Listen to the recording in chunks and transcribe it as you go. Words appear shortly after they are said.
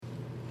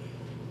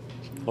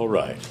All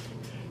right.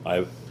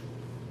 I'm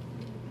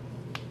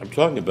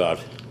talking about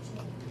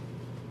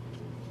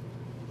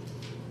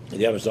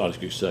the apostolic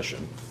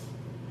succession,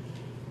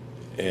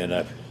 and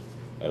I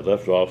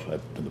left off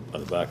on the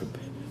back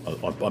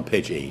of on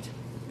page 8.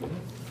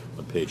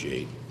 On page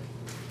 8,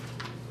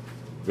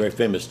 very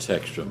famous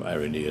text from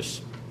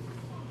Irenaeus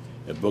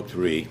in Book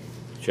 3,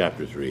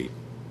 Chapter 3,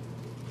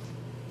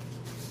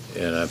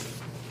 and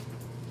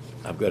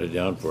I've got it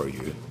down for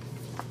you.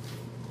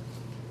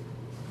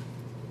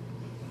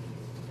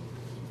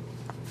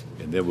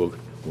 And then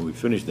when we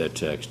finish that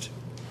text,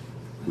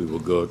 we will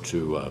go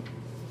to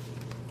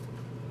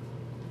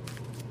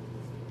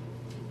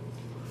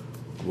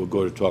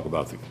talk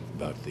about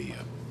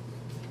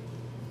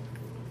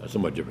a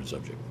somewhat different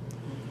subject.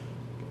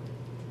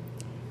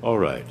 All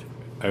right,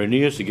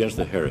 Irenaeus against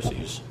the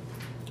heresies.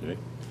 Okay,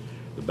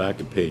 the back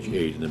of page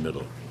 8 in the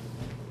middle.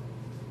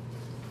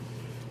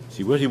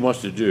 See what he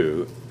wants to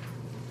do.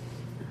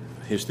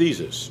 His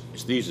thesis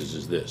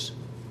is this.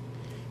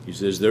 He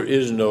says there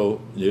is no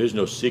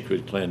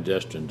secret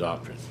clandestine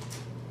doctrine.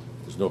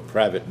 There's no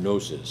private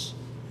gnosis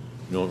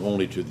known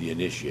only to the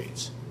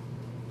initiates.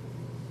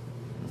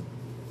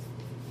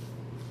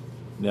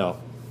 Now,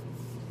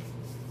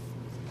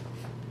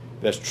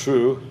 that's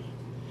true,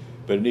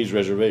 but it needs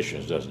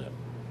reservations, doesn't it?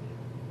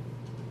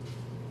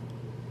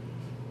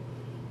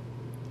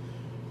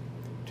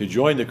 To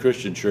join the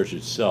Christian church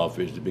itself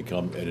is to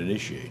become an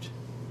initiate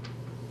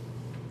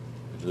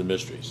into the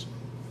mysteries,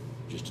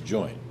 just to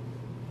join.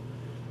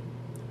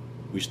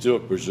 We still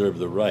preserve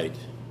the right,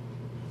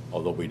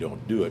 although we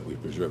don't do it. We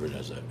preserve it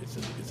as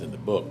it's in the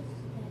book.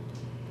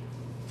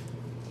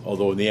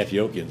 Although in the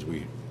Antiochians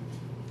we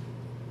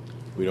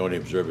don't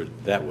observe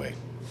it that way.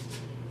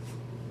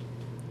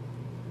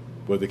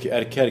 But the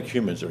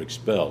catechumens are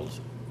expelled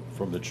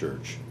from the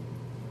church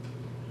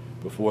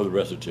before the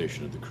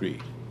recitation of the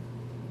creed,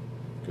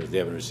 because they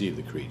haven't received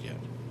the creed yet.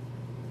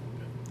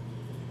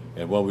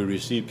 And when we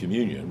receive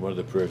communion, one of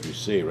the prayers we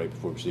say right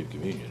before we receive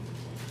communion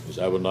is,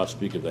 "I will not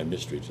speak of thy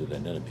mystery to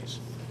thine enemies."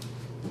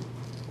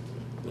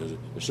 There's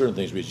certain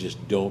things we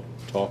just don't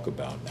talk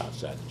about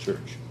outside the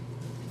church,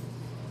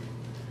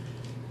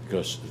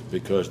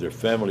 because they're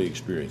family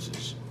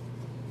experiences,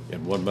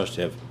 and one must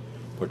have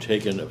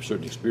partaken of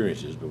certain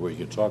experiences before you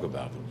can talk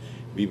about them.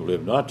 People who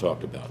have not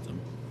talked about them,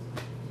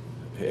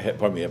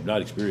 have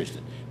not experienced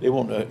it, they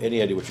won't have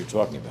any idea what you're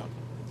talking about.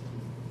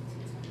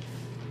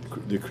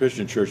 The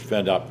Christian church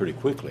found out pretty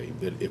quickly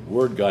that if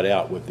word got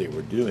out what they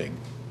were doing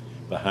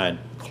behind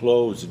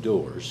closed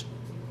doors,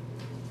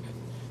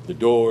 the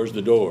doors,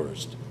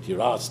 tiras.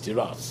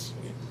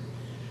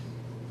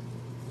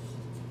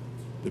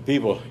 The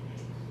people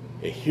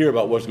hear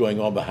about what's going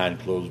on behind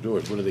closed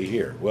doors. What do they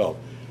hear? Well,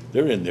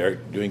 they're in there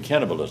doing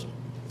cannibalism.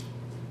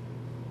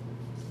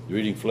 They're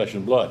eating flesh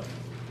and blood.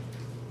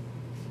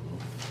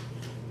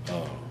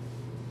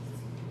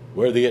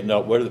 Where are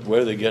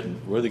they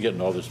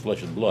getting all this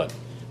flesh and blood?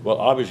 Well,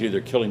 obviously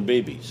they're killing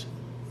babies.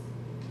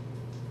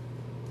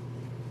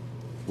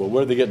 Well,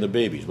 where are they getting the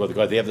babies? Well,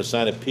 because they have the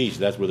sign of peace.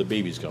 That's where the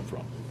babies come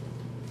from.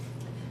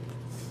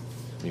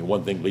 I mean,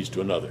 one thing leads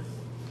to another.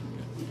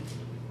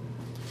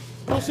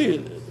 Well, see,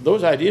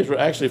 those ideas were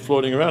actually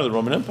floating around in the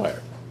Roman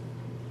Empire.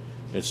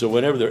 And so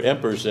whenever their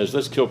emperor says,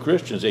 "Let's kill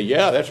Christians," they say,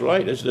 "Yeah, that's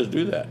right, let's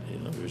do that."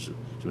 There's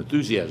some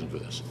enthusiasm for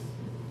this.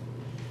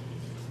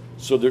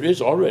 So there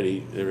is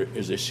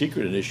a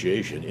secret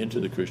initiation into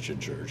the Christian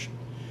church.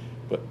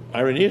 But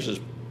Irenaeus'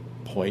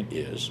 point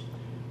is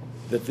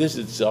that this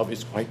itself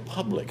is quite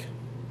public.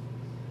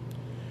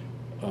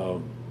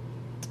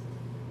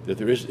 That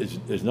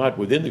there's not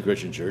within the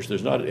Christian church,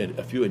 there's not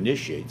a few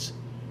initiates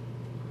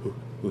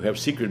who have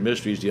secret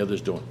mysteries the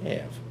others don't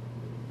have.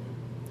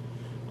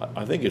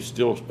 I think it's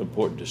still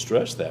important to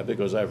stress that,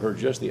 because I've heard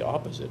just the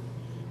opposite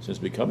since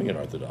becoming an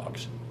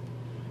Orthodox.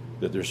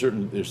 That there's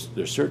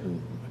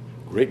certain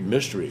great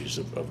mysteries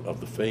of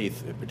the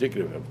faith, in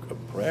particular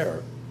of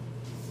prayer,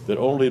 that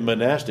only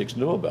monastics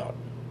know about.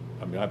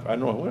 I mean, I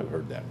know I've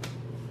heard that.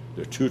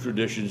 There are two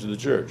traditions of the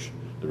church: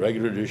 the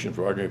regular tradition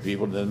for ordinary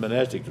people, and then the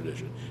monastic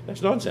tradition.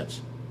 That's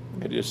nonsense.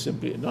 It is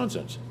simply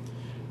nonsense.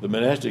 The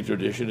monastic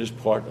tradition is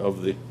part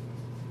of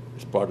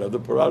the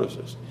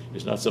paradosis.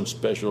 It's not some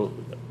special,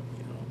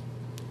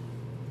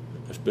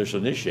 a special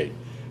initiate.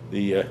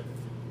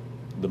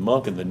 The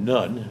monk and the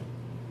nun,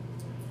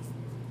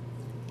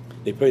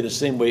 they pray the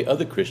same way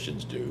other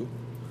Christians do,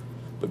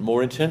 but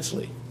more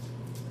intensely,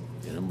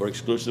 in a more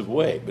exclusive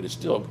way. But it's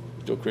still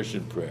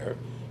Christian prayer,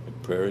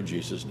 and prayer in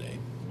Jesus' name.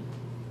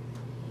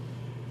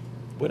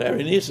 What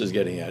Irenaeus is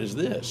getting at is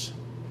this: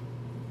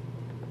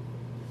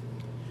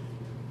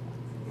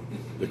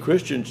 the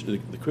Christian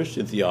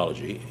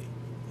theology,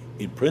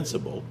 in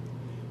principle,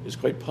 is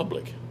quite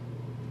public.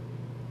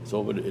 It's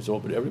open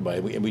to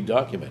everybody, and we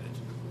document it.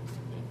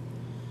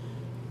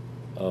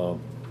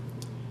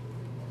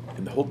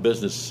 And the whole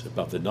business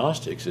about the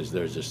Gnostics is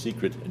there's a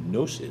secret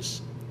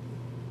gnosis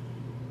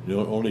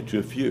known only to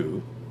a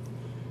few,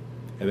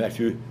 and that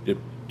few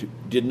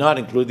did not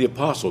include the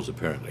apostles,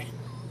 apparently.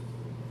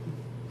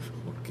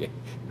 Okay,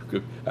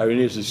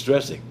 Irenaeus is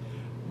stressing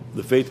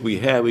the faith we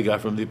have, we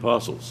got from the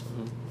apostles.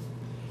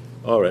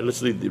 All right,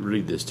 let's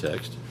read this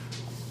text.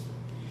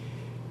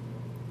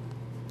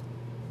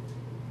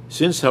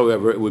 Since,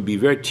 however, it would be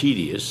very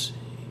tedious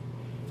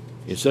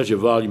in such a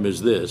volume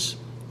as this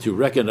to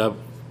reckon up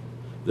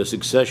the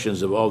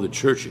successions of all the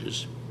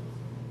churches,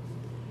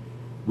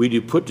 we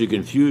do put to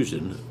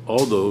confusion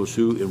all those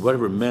who, in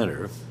whatever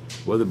manner,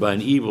 whether by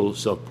an evil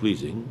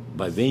self-pleasing,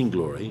 by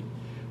vainglory,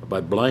 or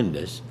by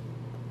blindness,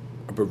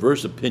 or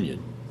perverse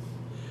opinion,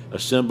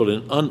 assemble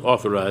in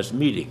unauthorized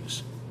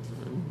meetings.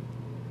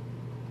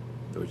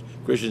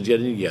 Christians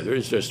getting together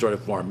and started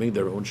forming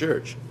their own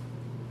church.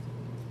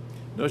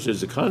 Notice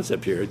there's a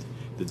concept here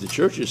that the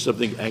church is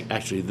something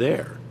actually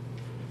there.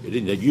 It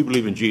isn't that you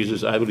believe in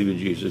Jesus, I believe in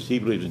Jesus, he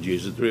believes in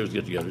Jesus, the three of us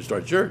get together and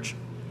start a church.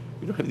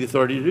 We don't have the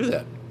authority to do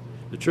that.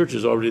 The church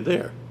is already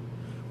there.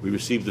 We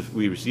receive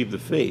the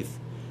faith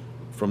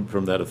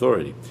from that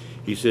authority.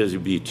 He says it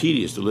would be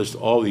tedious to list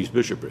all these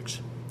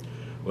bishoprics.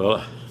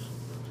 Well,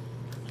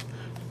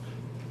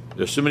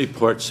 there's so many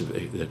parts of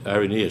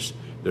Irenaeus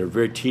that are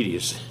very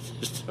tedious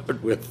to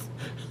start with.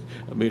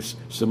 I mean,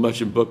 so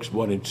much in books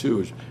 1 and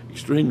 2 is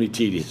extremely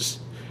tedious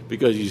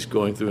because he's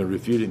going through and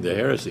refuting the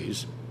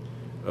heresies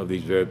of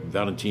these very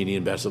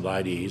Valentinian,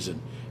 Basilides,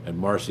 and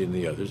Marcion and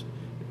the others.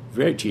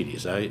 Very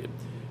tedious.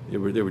 There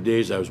were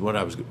days when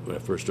I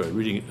first started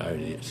reading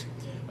Irenaeus,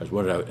 I was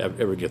wondering if I'd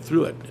ever get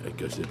through it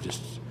because it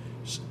just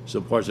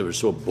some parts of it are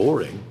so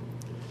boring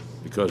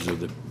because of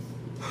the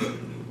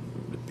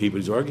people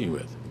he's arguing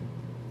with.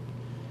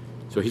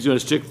 So he's going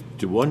to stick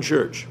to one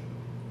church,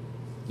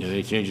 and then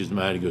he changes his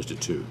mind and goes to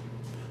 2.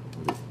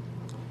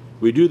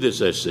 We do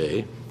this, I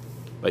say,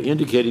 by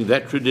indicating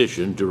that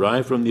tradition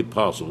derived from the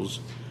apostles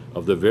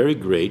of the very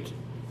great,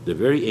 the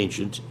very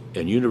ancient,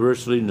 and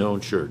universally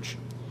known church,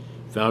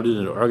 founded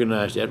and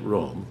organized at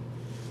Rome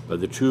by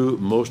the 2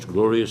 most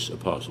glorious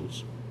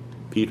apostles,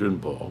 Peter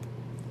and Paul,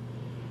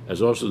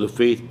 as also the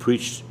faith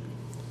preached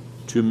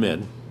to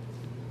men,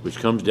 which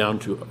comes down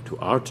to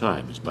our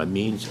times by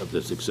means of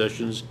the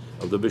successions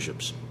of the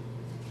bishops.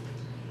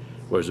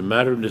 For it is a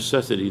matter of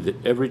necessity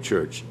that every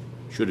church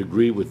should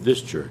agree with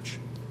this church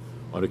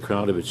on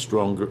account of its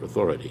stronger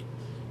authority.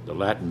 The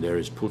Latin there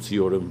is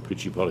pulsiorum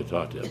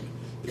principalitatem.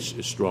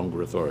 It's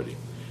stronger authority.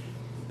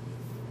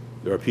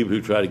 There are people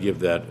who try to give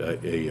that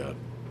a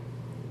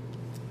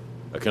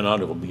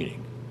canonical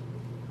meaning.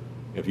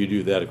 If you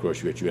do that, of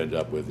course, what you end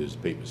up with is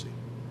papacy.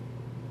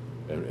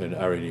 And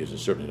Irenaeus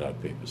is certainly not a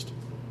papist.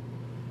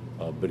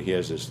 But he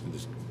has this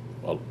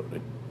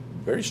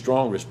very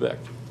strong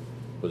respect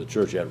for the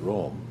church at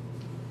Rome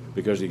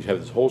because he has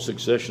this whole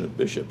succession of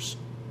bishops,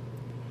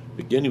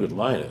 beginning with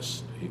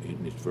Linus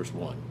in his first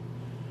one.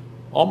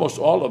 Almost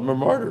all of them are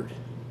martyred.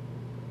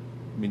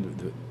 I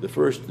mean, the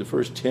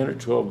first 10 or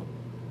 12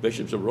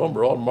 bishops of Rome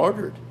were all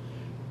martyred.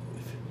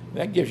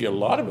 That gives you a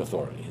lot of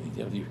authority.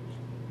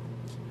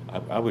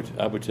 I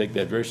would take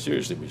that very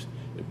seriously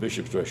if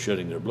bishops start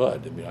shedding their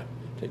blood. I mean, I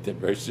take that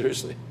very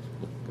seriously.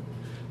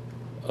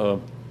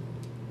 All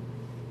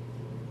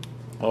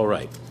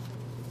right.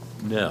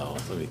 Now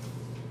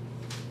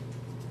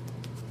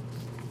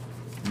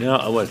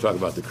I want to talk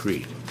about the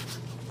creed.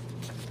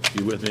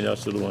 You with me now,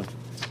 little one?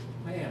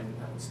 I am.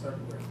 I was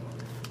starting with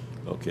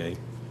one. Okay.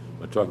 I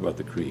want to talk about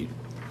the creed.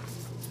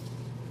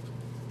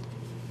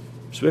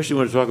 Especially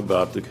when I talk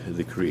about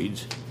the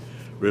creed's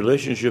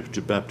relationship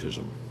to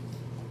baptism.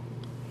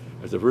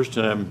 That's the first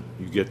time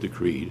you get the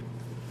creed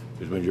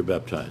is when you're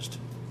baptized.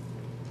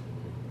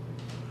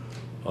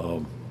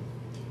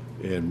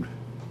 And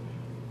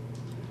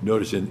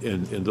notice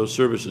in those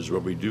services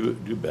where we do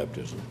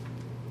baptism,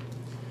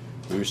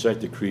 we recite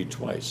the creed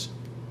twice.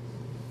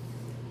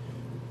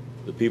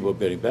 The people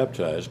getting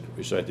baptized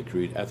recite the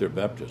creed at their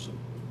baptism,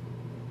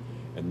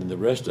 and then the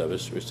rest of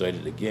us recite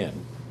it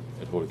again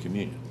at Holy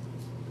Communion.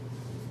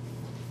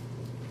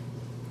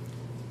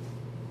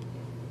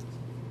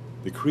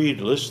 The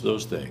creed lists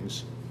those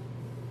things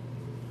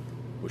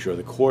which are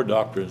the core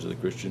doctrines of the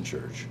Christian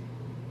church,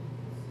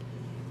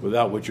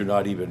 without which you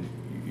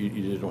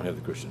don't have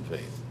the Christian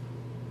faith.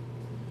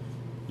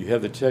 You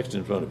have the text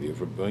in front of you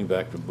from going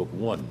back from Book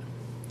 1,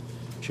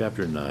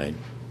 Chapter 9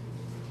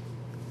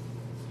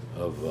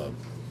 of the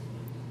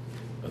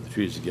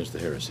Treatise Against the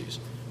Heresies.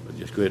 But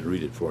just go ahead and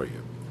read it for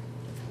you.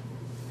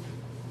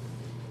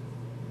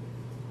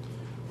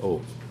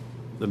 Oh,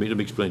 let me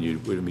explain to you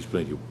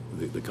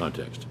the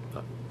context.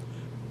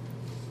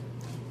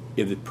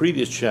 In the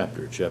previous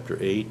chapter, Chapter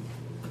 8,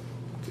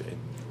 okay,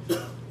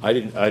 I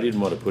didn't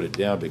want to put it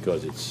down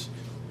because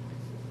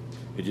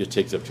it just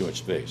takes up too much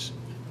space.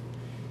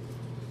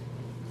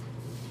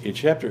 In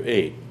Chapter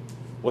 8,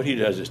 what he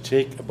does is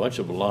take a bunch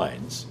of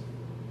lines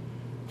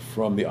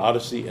from the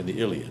Odyssey and the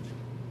Iliad,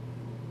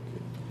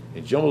 okay,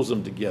 and jumbles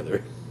them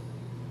together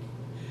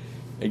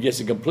and gets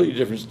a completely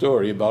different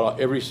story about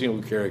every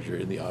single character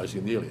in the Odyssey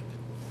and the Iliad.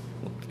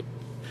 Okay.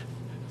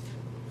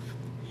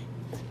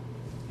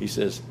 He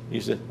said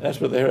that's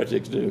what the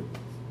heretics do.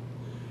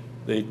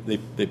 They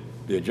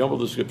jumble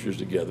the scriptures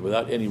together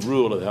without any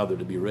rule of how they're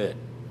to be read.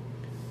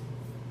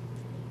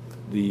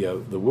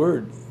 The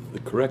word the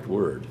correct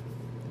word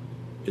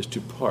is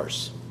to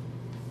parse.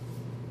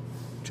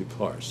 To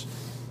parse.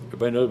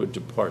 Everybody knows what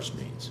to parse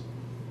means.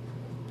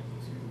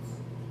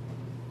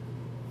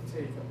 To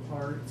take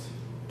apart.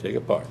 Take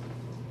apart.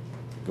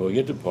 Going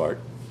into part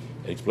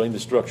and explain the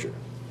structure.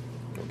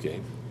 Okay?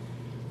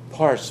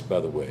 Parse, by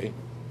the way,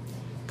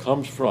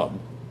 comes from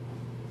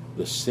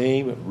the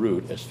same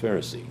root as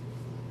Pharisee.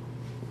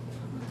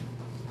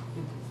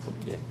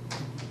 Okay?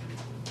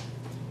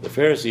 The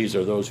Pharisees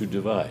are those who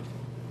divide.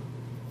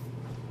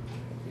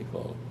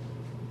 People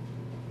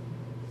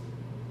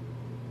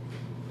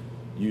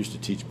used to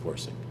teach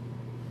parsing.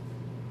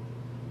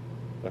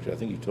 Actually, I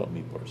think he taught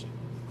me parsing.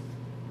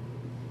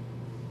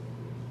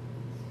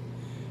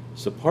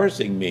 So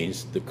parsing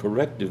means the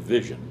correct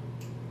division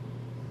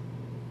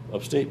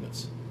of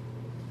statements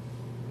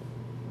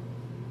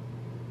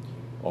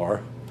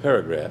or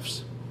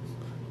paragraphs,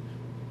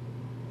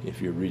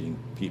 if you're reading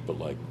people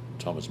like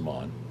Thomas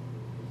Mann.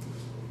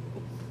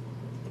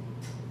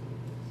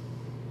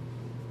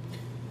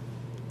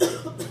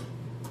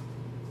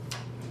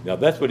 Now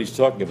that's what he's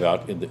talking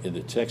about in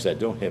the text I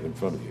don't have in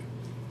front of you.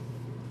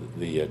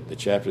 The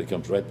chapter that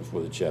comes right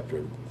before the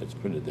chapter that's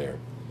printed there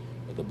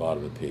at the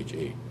bottom of page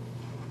 8.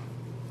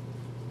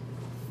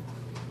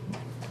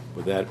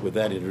 With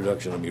that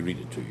introduction, let me read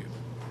it to you.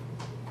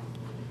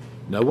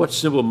 Now what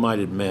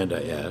simple-minded man,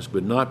 I ask,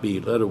 would not be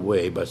led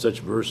away by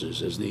such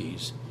verses as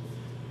these,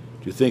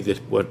 to think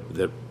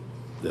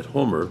that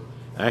Homer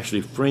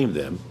actually framed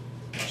them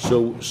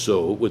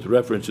so with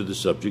reference to the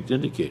subject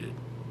indicated?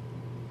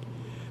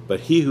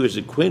 But he who is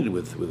acquainted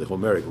with the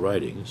Homeric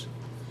writings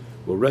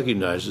will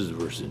recognize the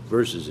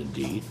verses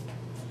indeed,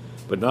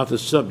 but not the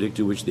subject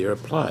to which they are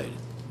applied,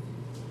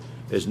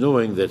 as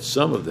knowing that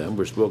some of them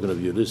were spoken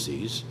of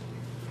Ulysses,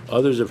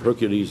 others of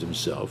Hercules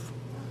himself,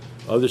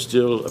 others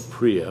still of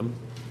Priam,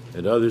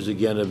 and others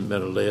again of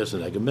Menelaus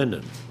and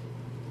Agamemnon.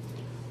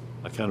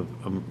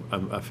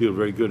 I feel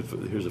very good.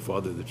 Here's a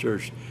father of the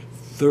church,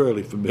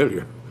 thoroughly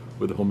familiar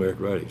with the Homeric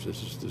writings.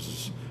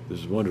 This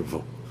is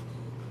wonderful.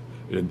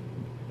 And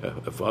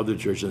a father of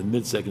the church in the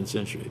mid-2nd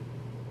century,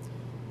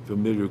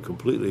 familiar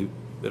completely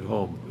at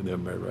home in the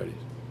Homeric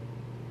writings.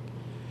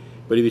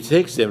 But if he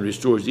takes them and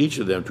restores each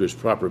of them to its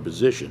proper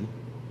position,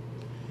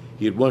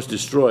 he at once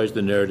destroys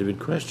the narrative in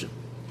question.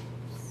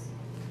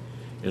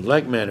 In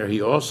like manner,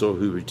 he also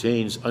who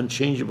retains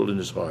unchangeable in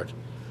his heart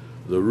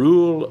the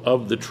rule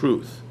of the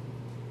truth.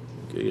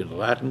 Okay, in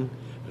Latin,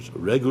 it's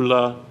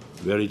regula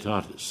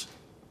veritatis,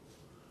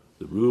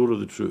 the rule of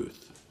the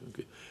truth.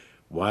 Okay.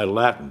 Why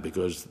Latin?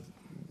 Because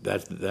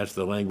that's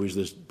the language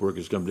this work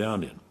has come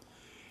down in.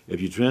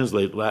 If you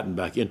translate Latin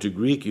back into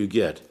Greek, you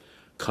get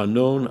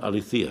kanon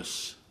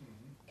aletheos.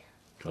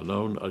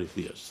 Kanon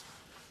aletheos,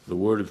 the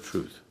word of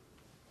truth,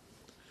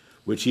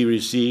 which he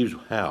receives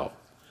how?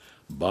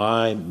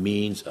 By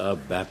means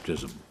of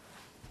baptism.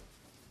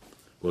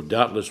 Will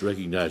doubtless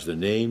recognize the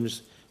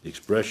names, the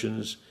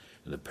expressions,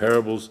 and the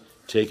parables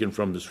taken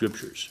from the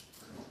Scriptures,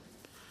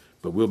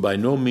 but will by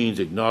no means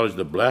acknowledge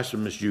the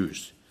blasphemous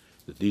use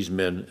that these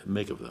men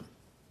make of them.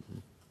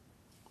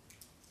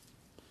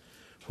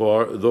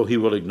 For though he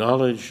will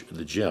acknowledge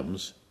the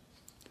gems,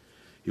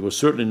 he will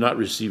certainly not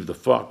receive the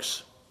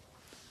fox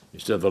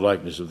instead of the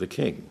likeness of the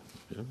king.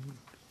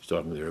 He's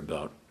talking there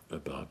about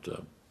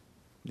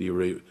the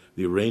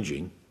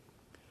arranging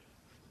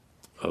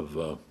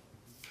of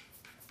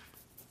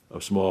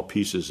small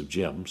pieces of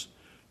gems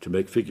to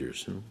make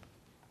figures.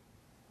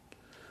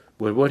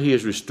 But when he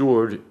has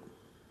restored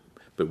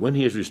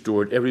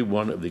every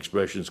one of the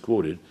expressions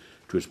quoted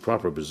to its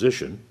proper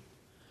position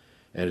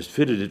and has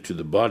fitted it to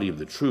the body of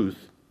the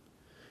truth,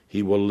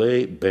 he will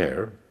lay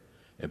bare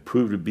and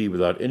prove to be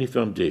without any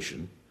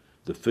foundation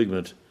the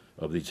figment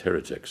of these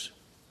heretics.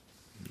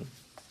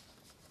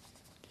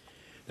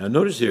 Now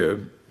notice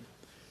here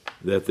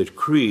that the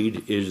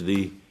creed is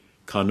the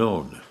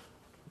canon.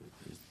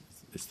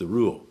 It's the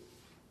rule.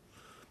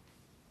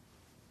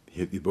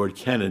 The word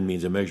canon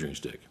means a measuring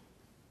stick.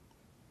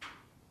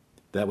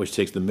 That which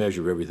takes the measure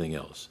of everything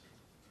else.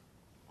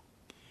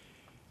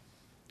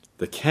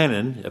 The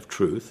canon of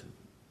truth,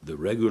 the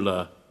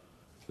regula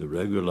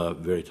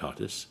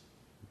veritatis,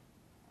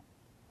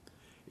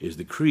 is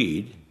the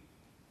creed,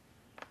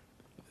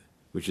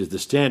 which is the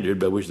standard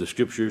by which the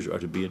Scriptures are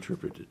to be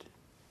interpreted.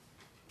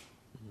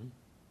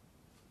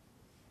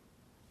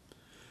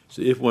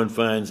 So if one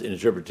finds an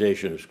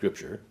interpretation of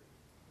Scripture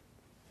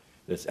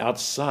that's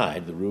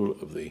outside the rule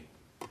of the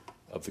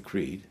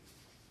creed,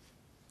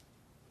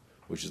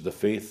 which is the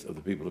faith of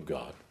the people of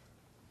God,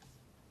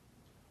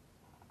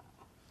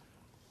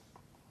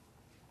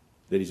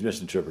 that he's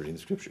misinterpreting the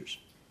Scriptures.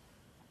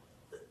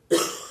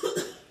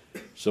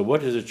 So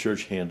what does the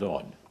church hand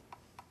on?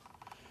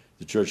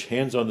 The church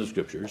hands on the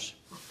Scriptures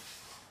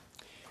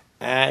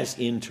as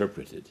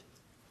interpreted.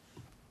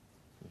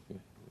 Okay.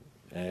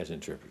 As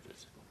interpreted.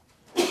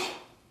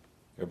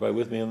 Everybody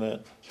with me on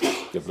that?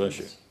 God bless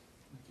you.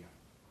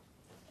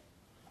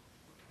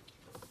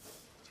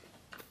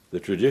 The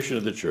tradition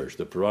of the church,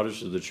 the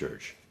prerogative of the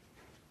church,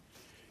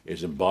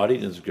 is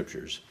embodied in the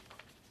Scriptures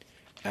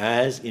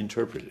as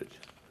interpreted.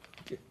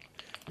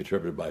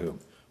 Interpreted by whom?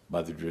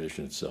 By the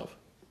tradition itself.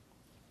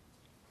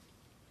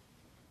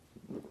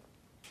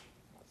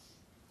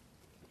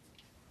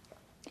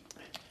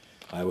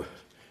 I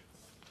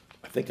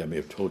think I may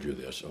have told you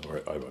this, or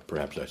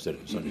perhaps I said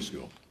it in Sunday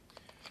school.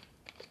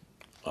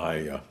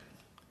 I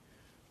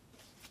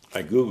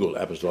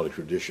Googled apostolic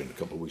tradition a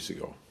couple of weeks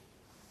ago,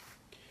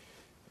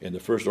 and the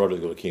first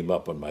article that came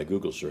up on my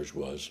Google search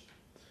was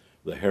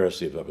the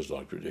heresy of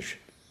apostolic tradition.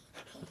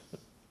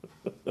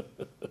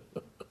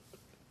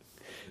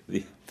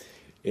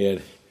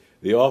 And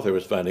the author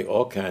was finding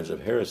all kinds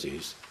of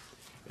heresies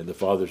in the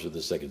fathers of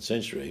the second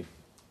century,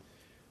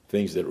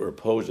 things that were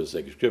opposed to the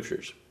sacred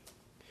scriptures.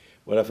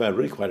 What I found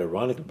really quite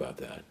ironic about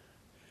that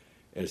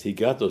is he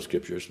got those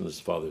scriptures from the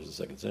fathers of the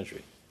second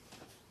century.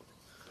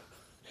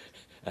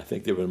 I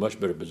think they were in a much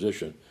better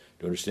position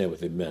to understand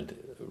what they meant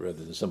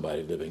rather than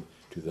somebody living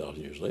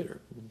 2,000 years later.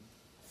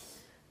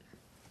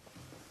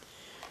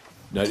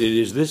 Now, it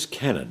is this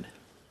canon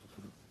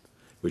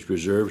which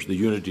preserves the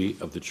unity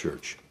of the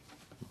church.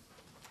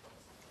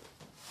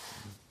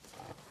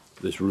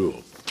 This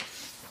rule,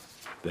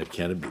 that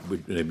canon,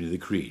 namely the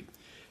creed.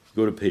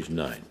 Go to page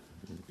 9.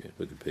 Okay,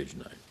 look at page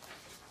 9.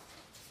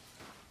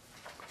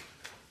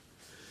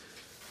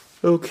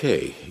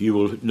 Okay, you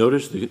will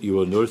notice the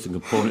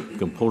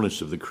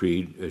components of the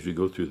creed as we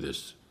go through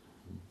this.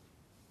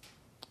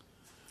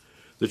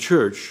 The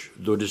church,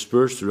 though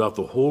dispersed throughout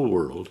the whole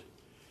world,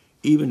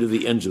 even to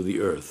the ends of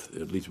the earth,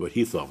 at least what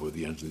he thought were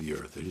the ends of the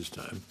earth at his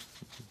time,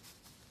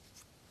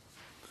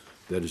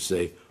 that is to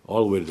say,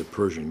 all the way to the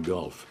Persian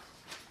Gulf,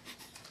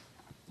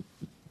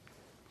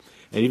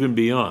 and even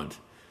beyond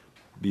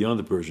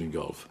the Persian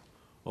Gulf,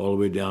 all the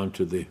way down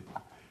to the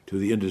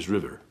Indus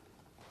River.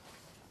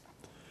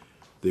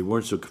 They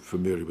weren't so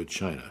familiar with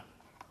China,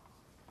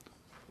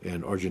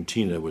 and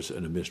Argentina was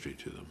a mystery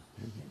to them.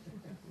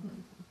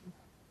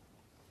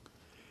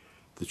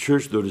 The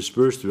church, though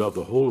dispersed throughout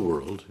the whole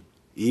world,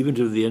 even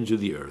to the ends of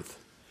the earth,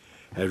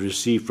 has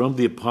received from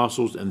the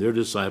apostles and their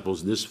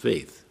disciples this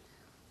faith,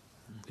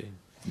 okay?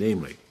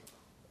 Namely,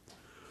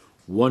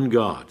 one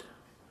God,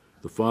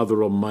 the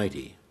Father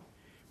Almighty,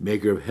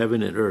 maker of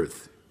heaven and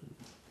earth.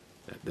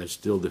 That's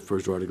still the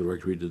first article of our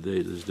creed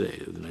today, this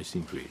day, of the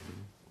Nicene Creed.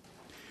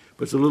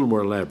 But it's a little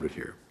more elaborate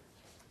here.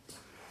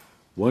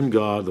 One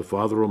God, the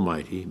Father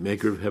Almighty,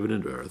 maker of heaven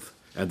and earth,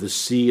 and the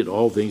sea and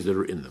all things that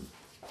are in them.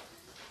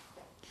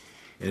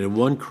 And in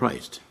one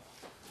Christ,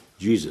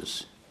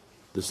 Jesus,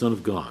 the Son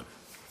of God,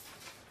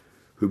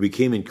 who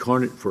became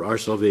incarnate for our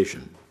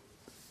salvation,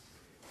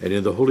 and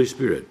in the Holy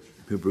Spirit,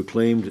 who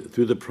proclaimed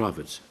through the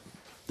prophets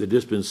the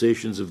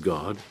dispensations of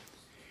God,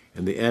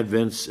 and the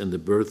advents and the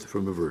birth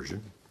from a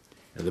virgin,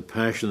 and the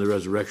passion and the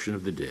resurrection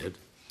of the dead,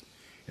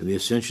 and the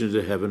ascension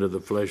into heaven of the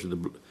flesh of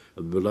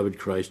the beloved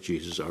Christ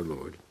Jesus our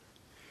Lord,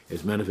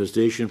 as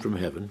manifestation from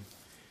heaven,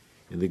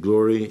 in the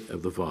glory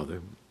of the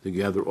Father, to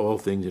gather all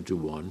things into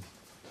one,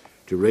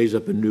 to raise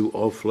up anew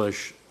all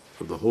flesh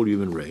of the whole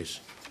human race,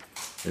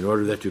 in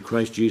order that to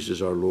Christ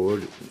Jesus our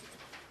Lord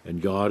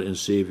and God and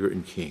Savior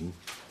and King,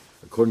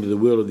 according to the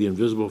will of the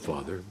invisible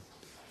Father,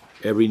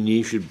 every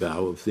knee should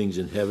bow of things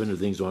in heaven, of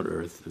things on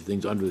earth, of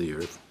things under the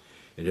earth,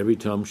 and every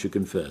tongue should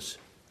confess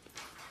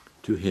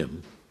to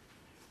him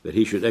that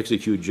he should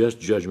execute just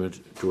judgment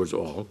towards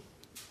all,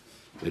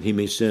 that he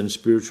may send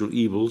spiritual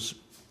evils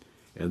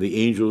and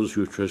the angels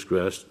who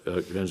transgressed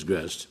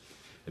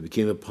and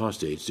became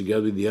apostates,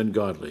 together with the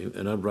ungodly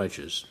and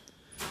unrighteous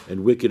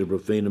and wicked and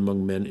profane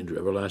among men, into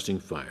everlasting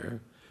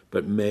fire,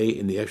 but may,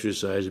 in the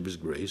exercise of his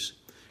grace,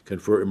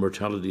 confer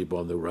immortality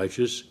upon the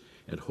righteous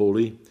and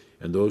holy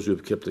and those who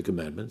have kept the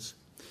commandments,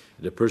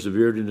 and have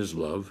persevered in his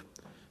love,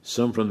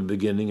 some from the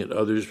beginning and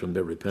others from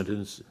their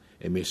repentance,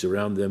 and may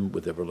surround them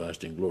with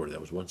everlasting glory.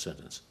 That was one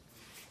sentence.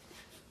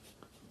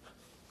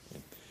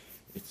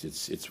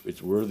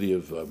 It's worthy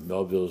of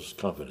Melville's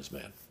Confidence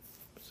Man.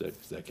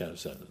 It's that kind of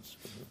sentence.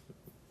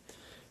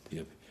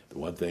 The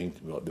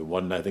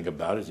one nice thing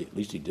about it is at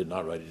least he did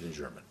not write it in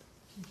German,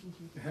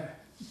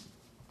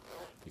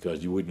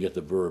 because you wouldn't get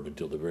the verb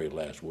until the very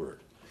last word.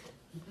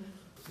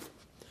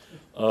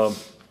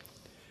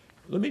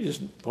 Let me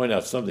just point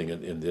out something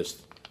in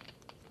this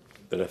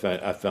that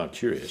I found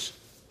curious.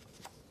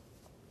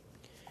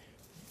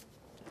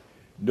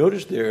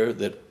 Notice there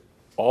that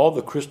all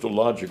the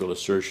Christological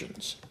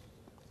assertions,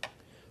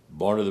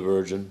 born of the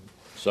Virgin,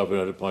 suffered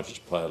under Pontius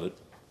Pilate,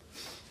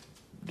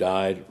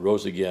 died,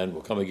 rose again,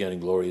 will come again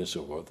in glory, and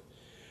so forth,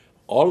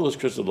 all of those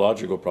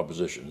Christological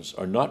propositions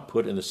are not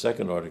put in the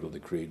second article of the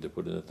Creed, they're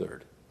put in the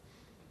third.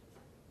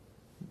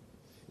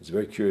 It's a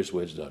very curious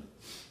way it's done.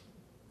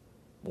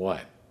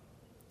 Why?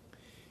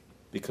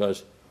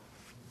 But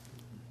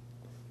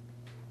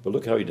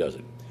look how he does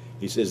it.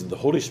 He says, the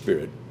Holy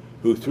Spirit,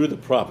 who through the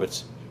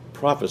prophets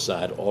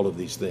prophesied all of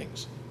these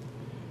things.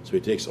 So he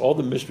takes all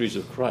the mysteries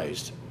of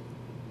Christ,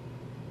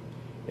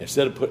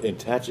 instead of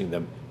attaching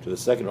them to the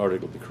second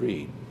article of the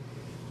Creed,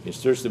 he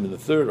inserts them in the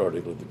third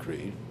article of the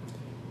Creed,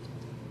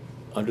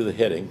 under the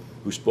heading,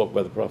 who spoke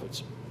by the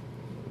prophets.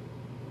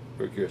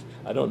 Very curious.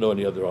 I don't know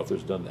any other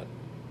authors done that,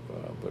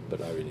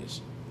 but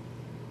Irenaeus.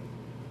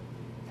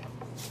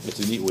 It's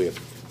a neat way of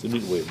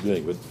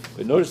doing it.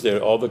 But notice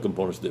there, all the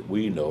components that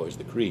we know as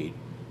the creed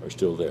are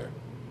still there.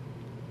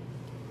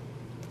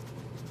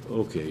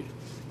 Okay,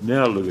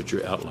 now look at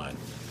your outline.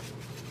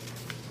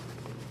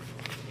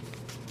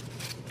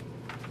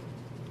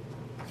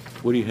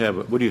 What do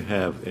you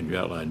have in your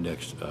outline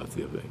next,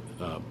 Theo?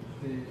 The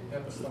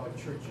apostolic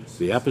churches.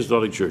 The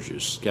apostolic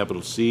churches,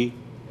 capital C,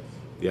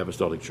 the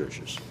apostolic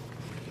churches.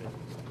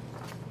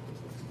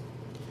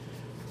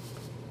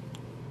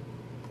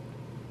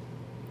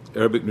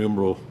 Arabic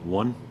numeral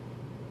 1,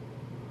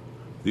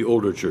 the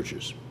older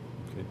churches.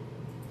 Okay.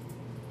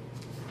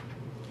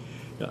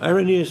 Now,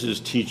 Irenaeus'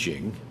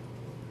 teaching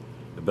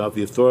about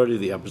the authority of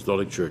the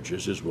apostolic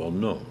churches is well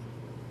known.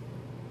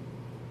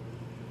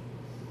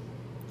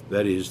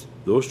 That is,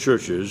 those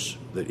churches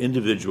that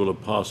individual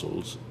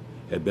apostles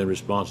had been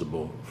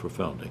responsible for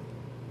founding.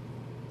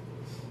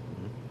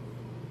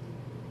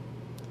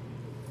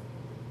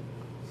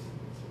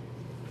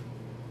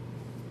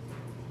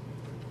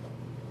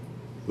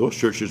 Those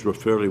churches were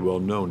fairly well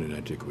known in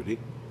antiquity.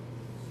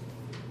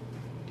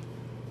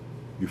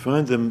 You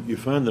find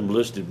them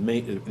listed.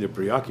 They're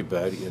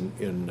preoccupied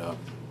in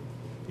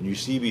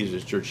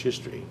Eusebius' church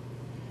history,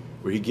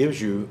 where he gives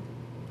you,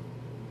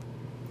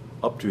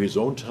 up to his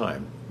own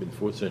time in the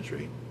 4th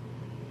century,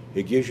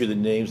 he gives you the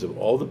names of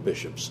all the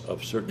bishops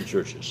of certain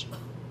churches.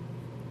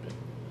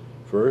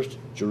 First,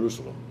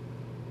 Jerusalem.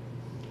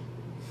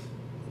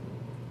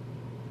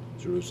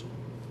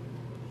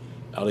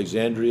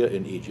 Alexandria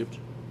in Egypt.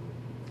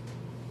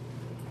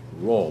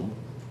 Rome,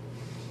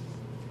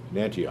 and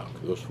Antioch,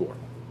 those four.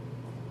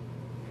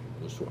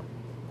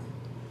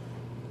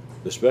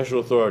 The special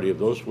authority of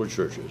those 4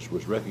 churches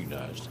was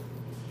recognized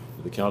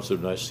in the Council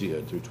of Nicaea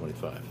in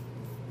 325.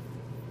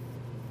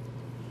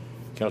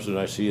 The Council of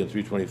Nicaea in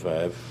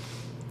 325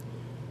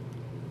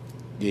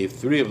 gave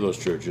 3 of those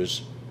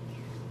churches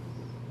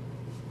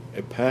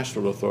a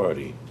pastoral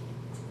authority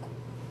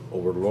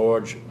over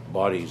large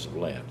bodies of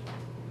land.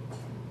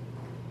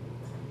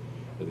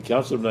 At the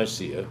Council of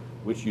Nicaea,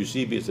 which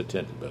Eusebius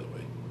attended, by the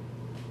way,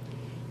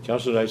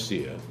 Council of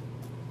Nicaea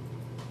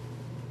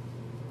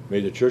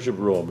made the Church of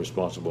Rome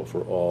responsible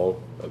for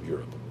all of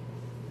Europe.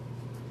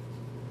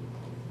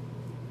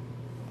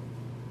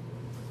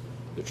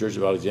 The Church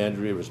of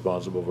Alexandria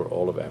responsible for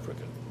all of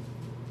Africa.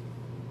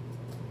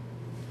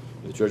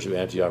 And the Church of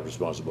Antioch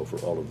responsible for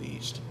all of the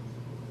East.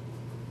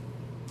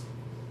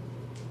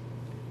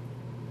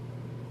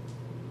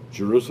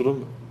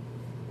 Jerusalem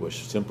was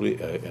simply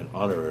an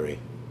honorary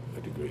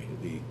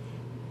degree.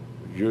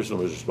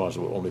 Jerusalem was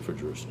responsible only for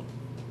Jerusalem.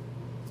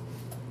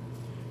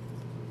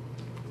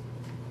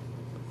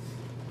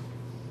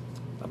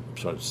 I'm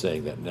sort of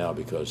saying that now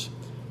because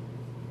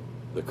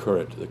the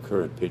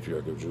current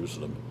patriarch of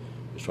Jerusalem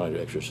is trying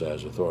to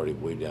exercise authority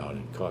way down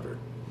in Qatar.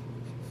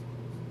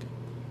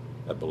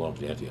 That belongs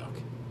to Antioch.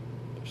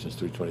 Since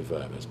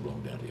 325, that's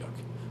belonged to Antioch.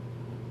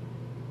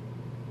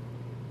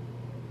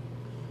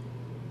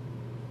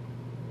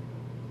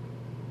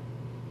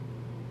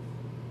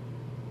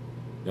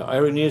 Now,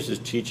 Irenaeus'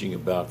 teaching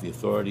about the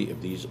authority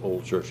of these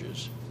old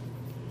churches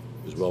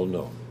is well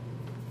known.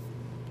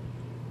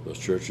 Those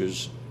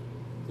churches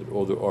that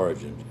owe their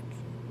origin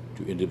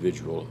to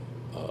individual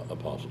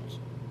apostles.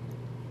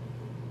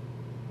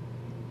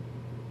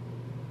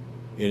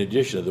 In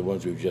addition to the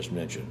ones we've just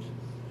mentioned,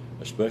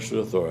 a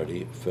special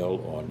authority fell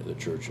on the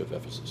Church of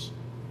Ephesus,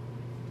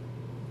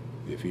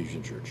 the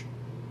Ephesian church,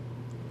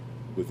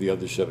 with the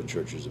other 7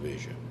 churches of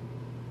Asia.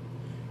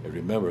 And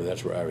remember,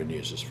 that's where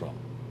Irenaeus is from.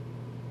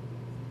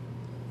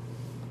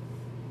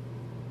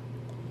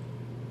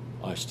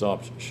 I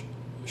stopped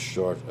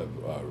short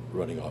of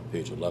running off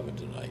page 11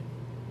 tonight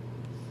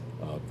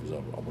because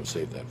I'm going to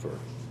save that for.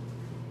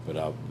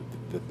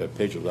 But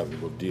page 11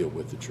 will deal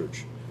with the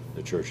Church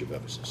of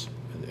Ephesus,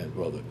 and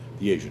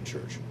the Asian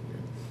church.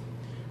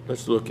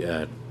 Let's look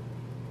at.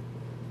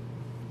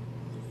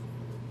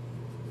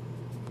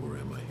 Where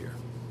am I here?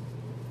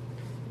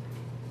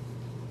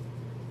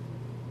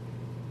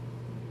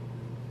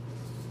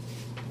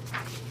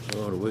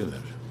 Oh, wait a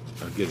minute!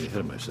 I'm getting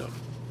ahead of myself.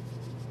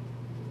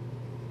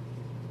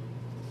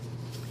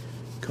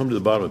 Come to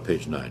the bottom of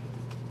page 9.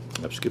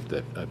 I've skipped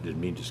that. I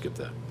didn't mean to skip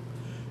that.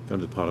 Come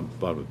to the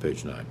bottom of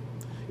page 9.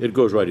 It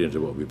goes right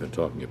into what we've been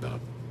talking about.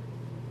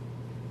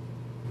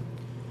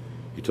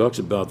 He talks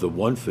about the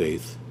one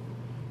faith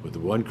with the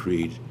one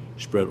creed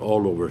spread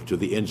all over to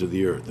the ends of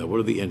the earth. Now, what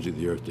are the ends of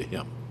the earth to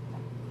him?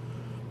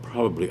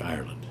 Probably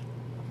Ireland,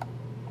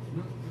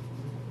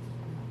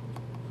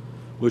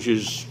 which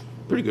is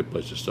a pretty good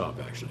place to stop,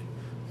 actually.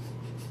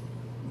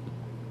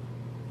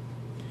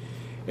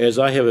 As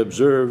I have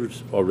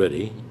observed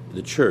already,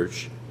 the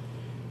church,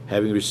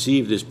 having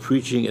received this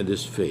preaching and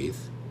this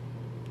faith,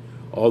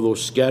 although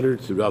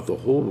scattered throughout the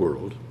whole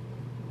world,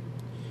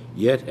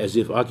 yet as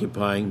if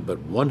occupying but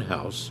one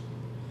house,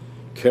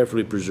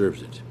 carefully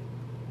preserves it.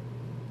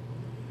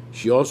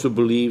 She also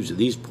believes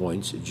these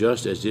points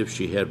just as if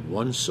she had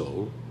one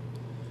soul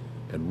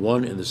and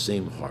one in the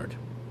same heart,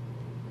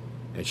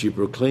 and she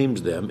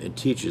proclaims them and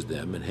teaches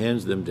them and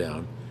hands them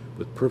down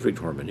with perfect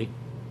harmony,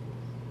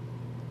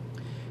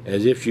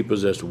 as if she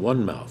possessed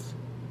one mouth.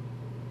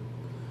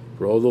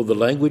 For although the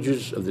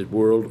languages of the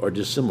world are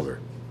dissimilar,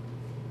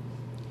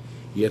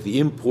 yet the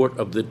import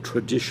of the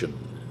tradition,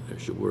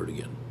 there's your word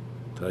again,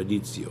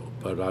 traditio,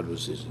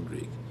 parados is in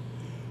Greek,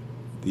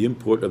 the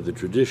import of the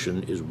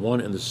tradition is one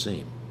and the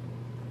same.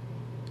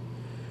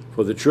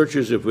 For the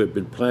churches that have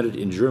been planted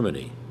in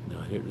Germany,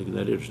 now here, look at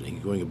that interesting,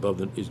 he's going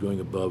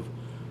above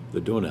the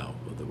Donau,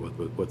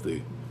 what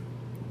the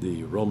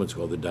Romans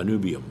call the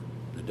Danube.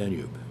 He's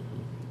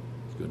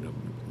going to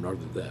north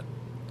of that.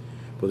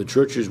 For the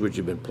churches which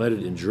have been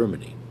planted in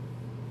Germany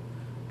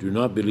do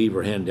not believe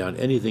or hand down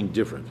anything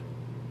different,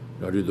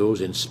 nor do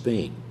those in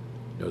Spain,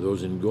 nor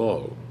those in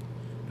Gaul,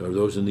 nor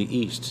those in the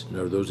East,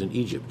 nor those in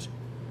Egypt,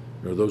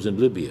 nor those in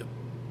Libya,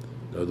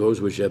 nor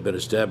those which have been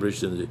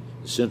established in the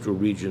central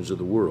regions of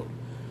the world.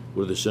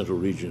 What are the central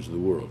regions of the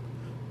world?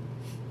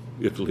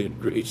 Italy and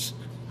Greece.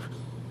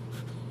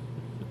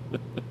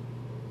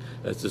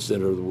 That's the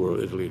center of the world,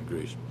 Italy and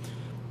Greece.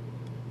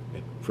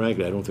 And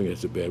frankly, I don't think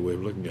that's a bad way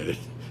of looking at it.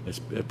 That's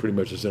pretty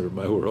much the center of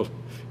my world,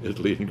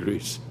 Italy and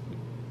Greece.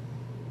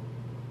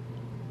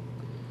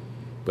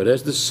 But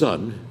as the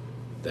Son,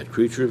 that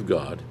creature of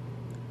God,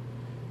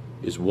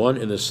 is one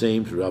and the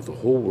same throughout the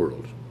whole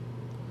world,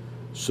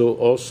 so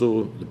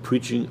also the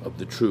preaching of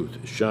the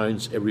truth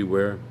shines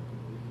everywhere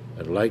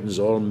and enlightens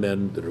all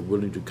men that are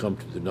willing to come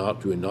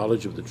to a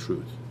knowledge of the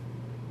truth.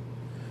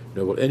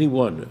 Nor will any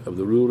one of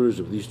the rulers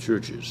of these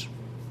churches,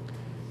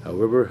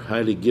 however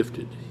highly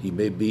gifted he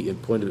may be in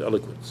point of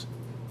eloquence,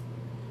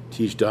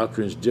 teach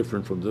doctrines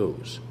different from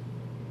those,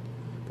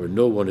 for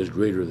no one is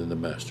greater than the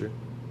master.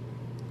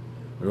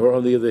 Nor,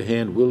 on the other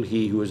hand, will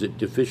he who is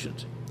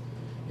deficient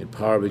in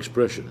power of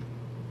expression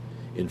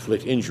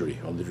inflict injury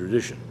on the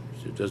tradition.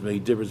 It doesn't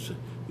make a difference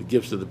the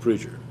gifts of the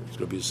preacher. It's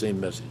going to be the same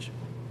message.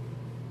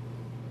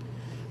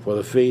 For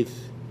the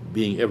faith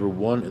being ever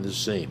one and the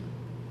same,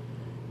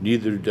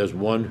 neither does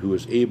one who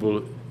is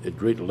able at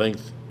great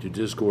length to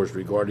discourse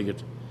regarding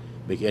it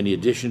make any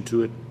addition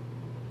to it,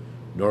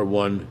 nor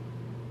one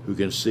who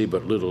can say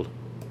but little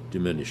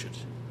diminish it.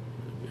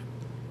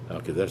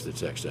 Okay, that's the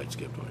text I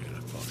skipped on. I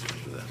apologize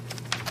for that.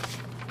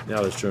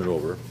 Now let's turn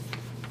over,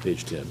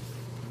 page 10.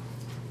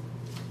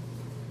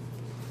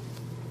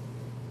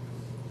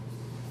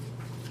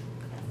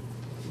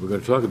 We're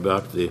going to talk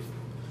about the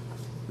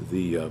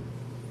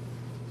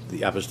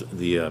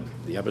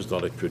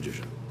apostolic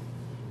tradition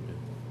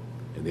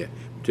and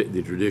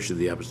the tradition of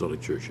the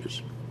apostolic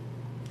churches.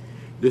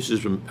 This is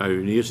from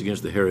Irenaeus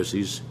Against the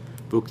Heresies,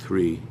 Book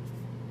 3,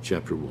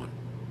 Chapter 1.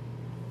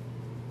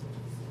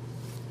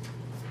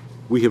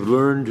 We have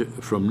learned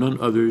from none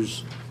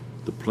others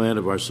the plan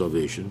of our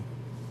salvation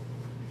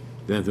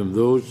than from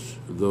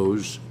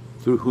those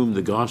through whom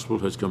the gospel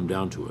has come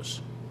down to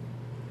us,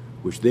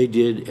 which they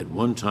did at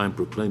one time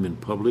proclaim in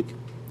public,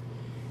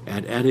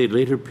 and at a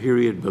later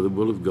period, by the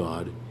will of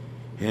God,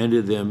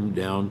 handed them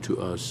down to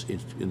us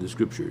in the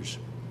Scriptures,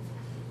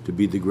 to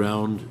be the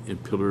ground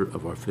and pillar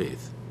of our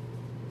faith.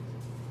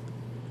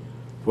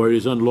 For it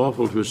is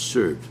unlawful to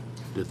assert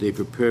that they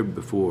prepared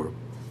before,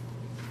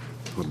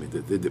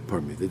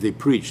 that they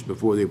preached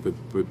before they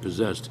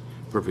possessed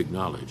perfect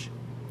knowledge,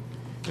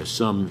 as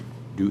some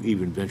do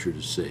even venture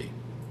to say,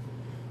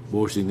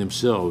 boasting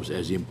themselves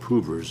as the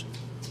improvers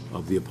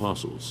of the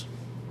apostles.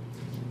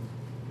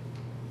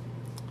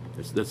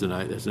 That's an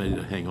idea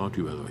to hang on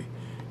to, by the way.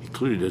 He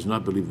clearly does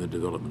not believe in the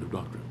development of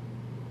doctrine,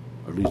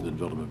 or at least the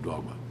development of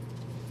dogma.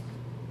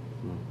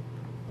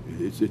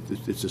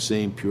 It's the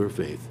same pure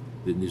faith.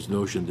 This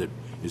notion that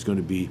it's going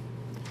to be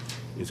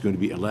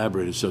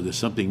elaborated so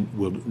that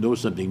we'll know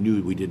something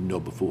new we didn't know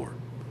before,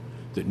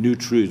 that new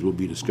truths will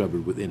be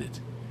discovered within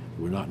it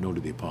were not known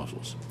to the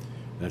apostles.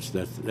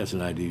 That's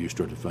an idea you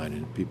start to find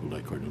in people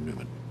like Cardinal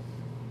Newman.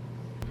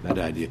 That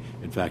idea,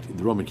 in fact,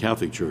 the Roman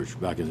Catholic Church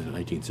back in the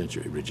 19th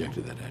century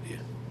rejected that idea.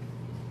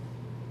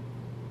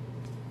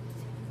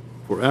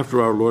 For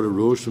after our Lord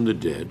arose from the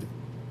dead,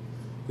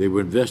 they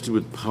were invested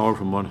with power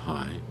from on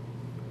high,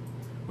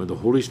 when the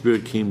Holy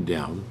Spirit came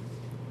down,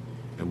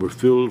 and were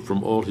filled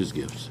from all his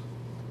gifts,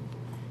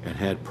 and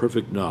had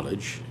perfect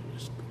knowledge.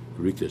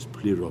 Greek, that's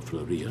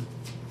plerofloria,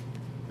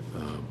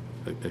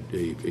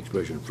 a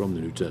expression from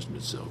the New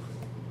Testament itself.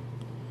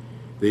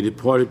 They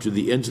departed to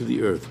the ends of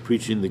the earth,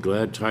 preaching the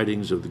glad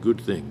tidings of the good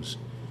things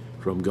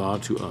from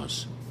God to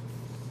us,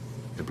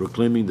 and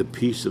proclaiming the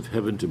peace of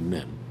heaven to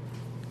men,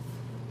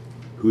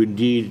 who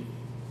indeed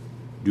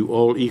do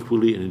all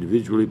equally and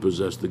individually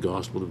possess the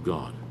gospel of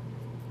God.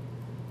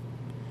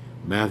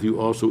 Matthew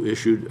also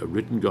issued a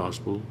written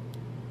gospel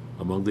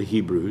among the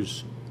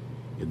Hebrews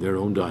in their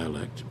own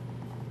dialect.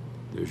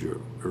 There's your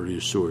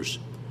earliest source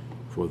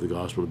for the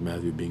gospel of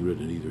Matthew being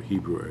written in either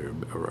Hebrew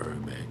or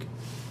Aramaic.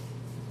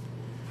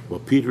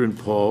 While Peter and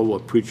Paul, while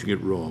preaching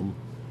at Rome,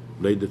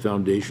 laid the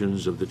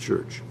foundations of the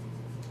church.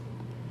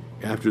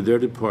 After their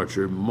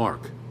departure,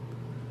 Mark,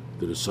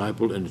 the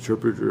disciple and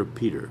interpreter of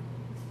Peter,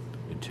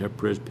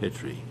 interpreter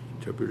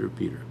of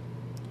Peter,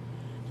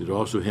 did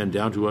also hand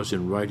down to us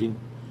in writing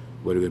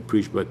what had been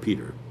preached by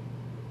Peter.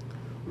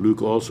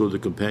 Luke also, the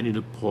companion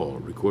of Paul,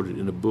 recorded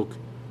in a book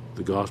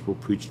the gospel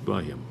preached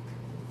by him.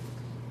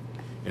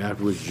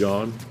 Afterwards,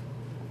 John,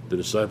 the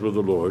disciple of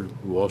the Lord,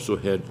 who also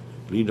had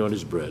leaned on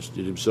his breast,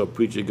 did himself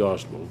preach the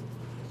gospel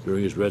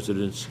during his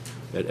residence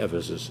at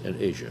Ephesus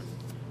and Asia.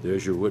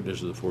 There's your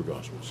witness of the four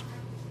Gospels.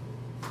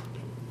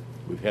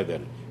 We've had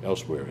that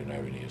elsewhere in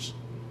Irenaeus,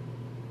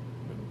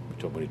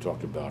 when he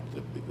talked about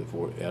the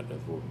four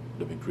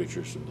living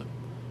creatures from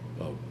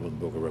the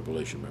book of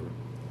Revelation, remember?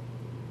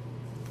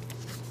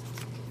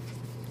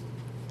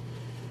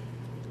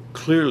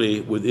 Clearly,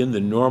 within the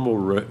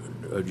normal,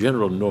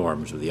 general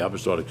norms of the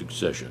apostolic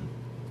succession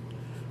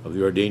of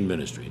the ordained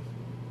ministry,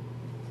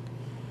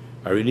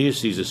 Irenaeus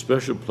sees a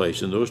special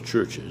place in those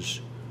churches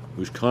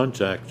whose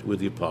contact with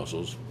the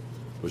apostles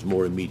was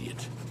more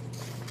immediate.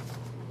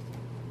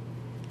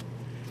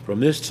 From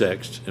this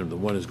text, and the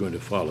one is going to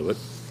follow it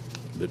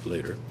a bit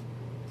later,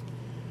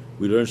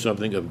 we learn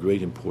something of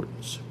great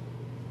importance.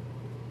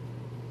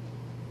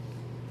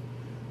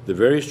 The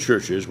various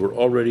churches were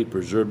already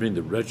preserving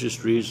the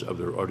registries of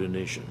their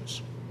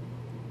ordinations,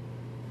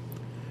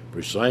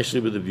 precisely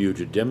with a view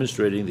to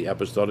demonstrating the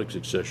apostolic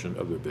succession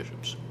of their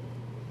bishops.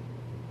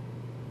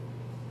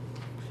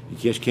 You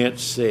just can't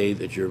say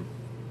that you're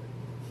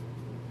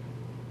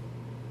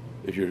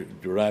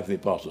derived from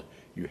the apostle.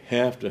 You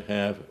have to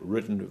have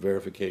written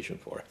verification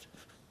for it.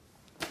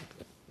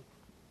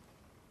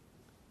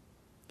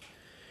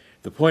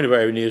 The point of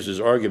Irenaeus'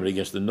 argument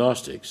against the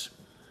Gnostics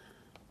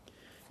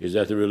is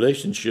that the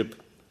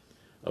relationship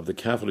of the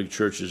Catholic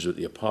churches with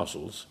the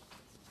apostles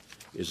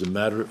is a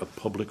matter of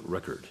public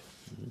record,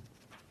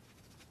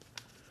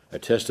 a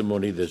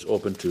testimony that's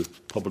open to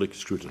public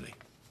scrutiny.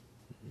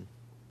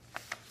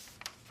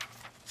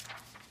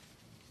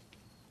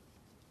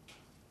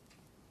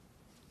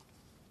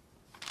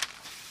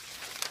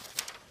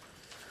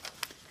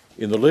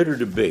 In the later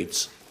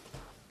debates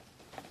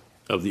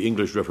of the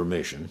English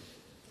Reformation,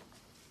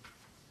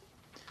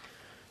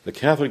 the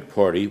Catholic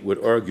party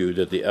would argue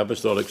that the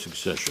apostolic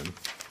succession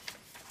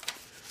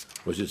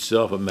was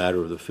itself a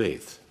matter of the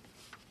faith,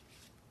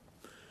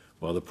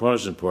 while the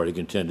Protestant party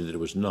contended that it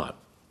was not.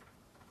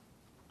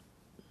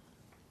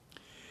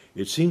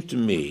 It seems to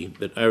me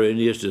that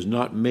Irenaeus does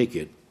not make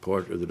it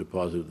part of the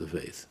deposit of the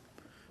faith.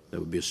 That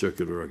would be a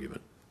circular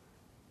argument.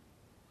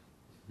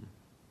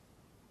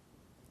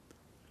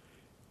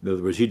 In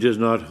other words, he does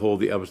not hold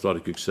the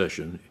apostolic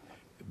succession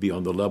be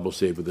on the level,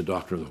 say, with the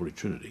doctrine of the Holy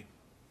Trinity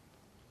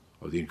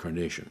or the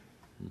Incarnation.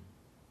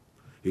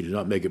 He did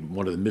not make it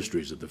one of the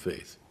mysteries of the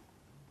faith.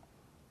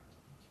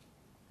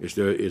 It's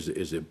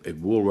a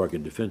bulwark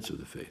in defense of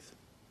the faith.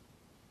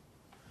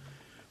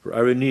 For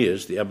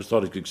Irenaeus, the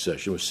apostolic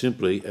succession was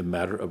simply a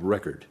matter of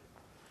record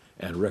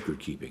and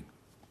record-keeping,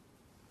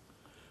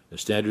 a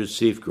standard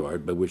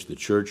safeguard by which the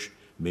Church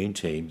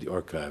maintained the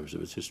archives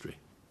of its history.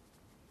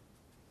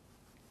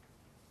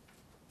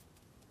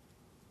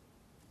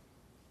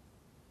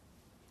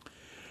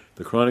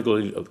 The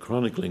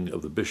chronicling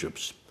of the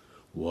bishops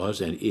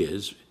was and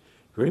is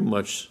very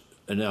much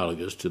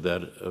analogous to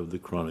that of the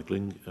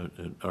chronicling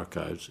and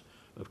archives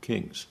of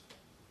kings.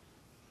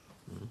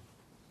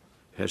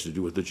 It has to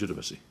do with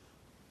legitimacy.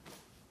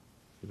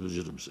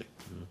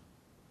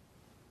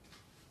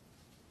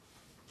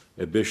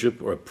 A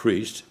bishop or a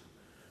priest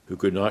who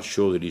could not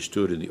show that he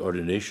stood in the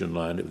ordination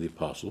line of the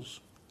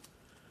apostles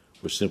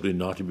was simply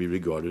not to be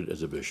regarded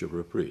as a bishop or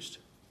a priest.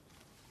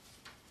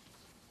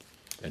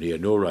 And he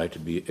had no right to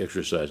be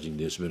exercising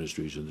these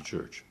ministries in the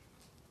church.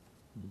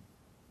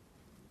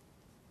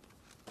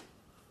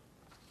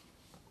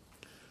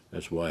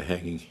 That's why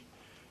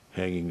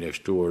hanging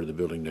next door to the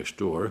building next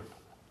door,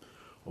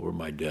 over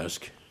my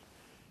desk,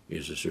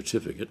 is a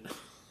certificate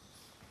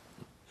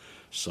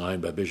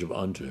signed by Bishop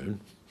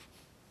Antoon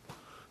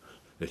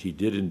that he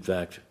did in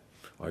fact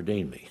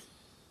ordain me.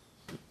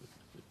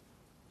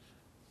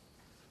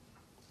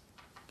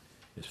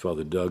 As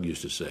Father Doug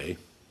used to say,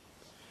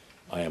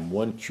 I am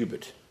 1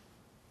 cubit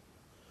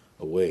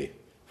away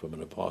from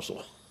an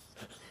apostle.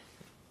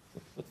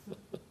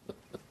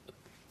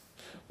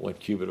 1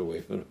 cubit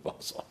away from an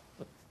apostle.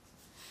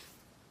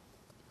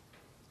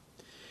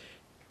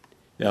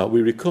 Now,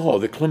 we recall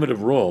that Clement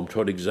of Rome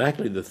taught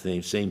exactly the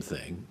same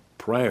thing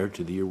prior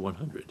to the year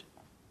 100.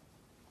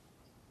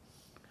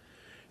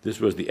 This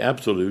was the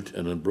absolute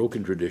and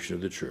unbroken tradition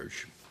of the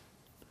Church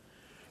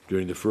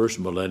during the first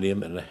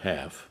millennium and a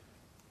half,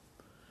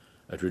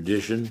 a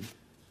tradition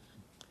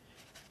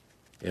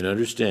and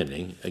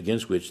understanding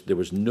against which there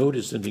was no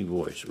dissenting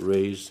voice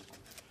raised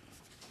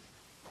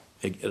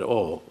at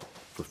all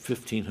for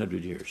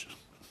 1,500 years.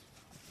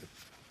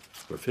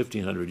 For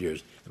 1,500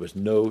 years, there was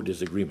no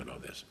disagreement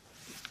on this.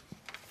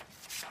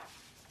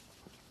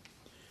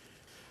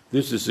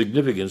 This is the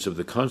significance of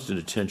the constant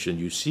attention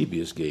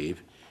Eusebius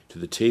gave to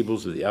the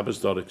tables of the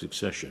apostolic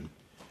succession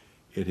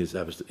in his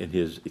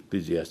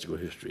ecclesiastical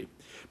history.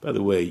 By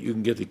the way, you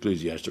can get the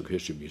ecclesiastical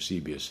history of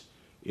Eusebius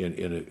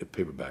in a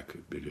paperback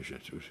edition.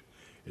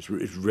 It's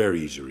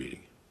very easy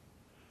reading.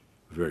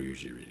 Very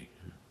easy reading.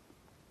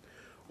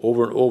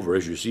 Over and over,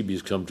 as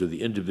Eusebius comes to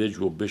the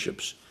individual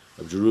bishops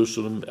of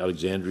Jerusalem,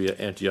 Alexandria,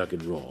 Antioch,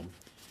 and Rome,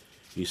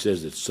 he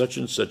says that such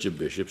and such a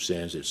bishop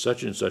stands at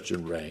such and such a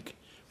rank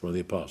from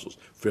the apostles.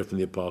 Fifth from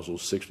the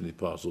apostles, sixth from the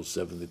apostles,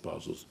 seventh from the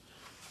apostles.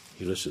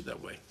 He lists it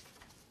that way.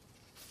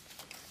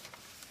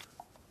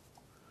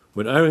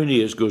 When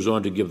Irenaeus goes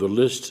on to give the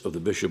list of the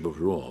Bishop of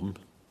Rome,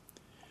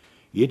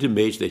 he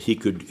intimates that he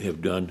could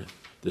have done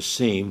the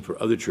same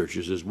for other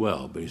churches as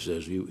well, but he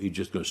says he's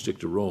just going to stick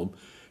to Rome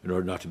in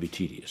order not to be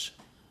tedious.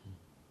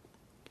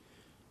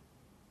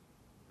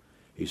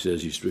 He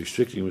says he's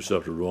restricting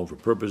himself to Rome for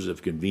purposes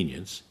of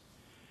convenience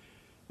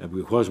and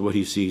because of what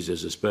he sees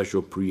as a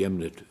special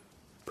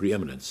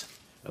preeminence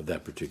of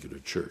that particular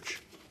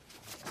church.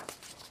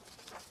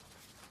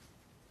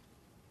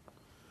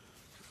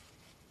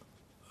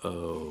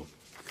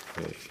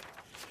 Okay.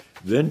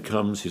 Then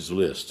comes his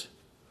list,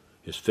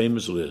 his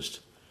famous list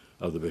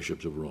of the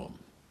bishops of Rome.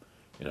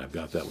 And I've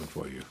got that one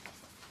for you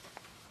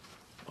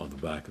on the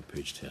back of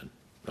page 10.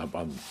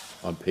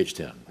 On page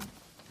 10.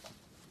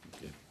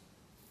 Okay.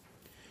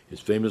 His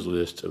famous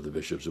list of the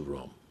bishops of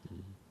Rome.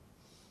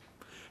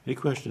 Any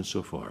questions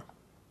so far?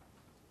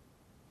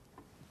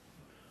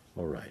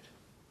 All right.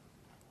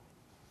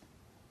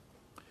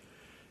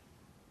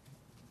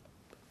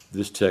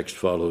 This text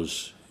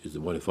is the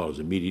one that follows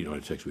immediately on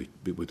the text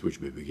with which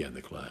we began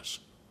the class.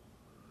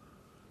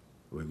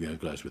 We began the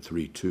class with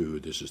 3:2.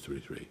 This is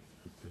 3:3.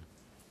 Okay.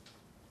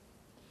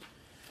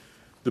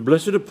 The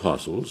blessed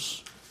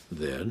apostles,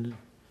 then,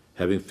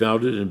 having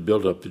founded and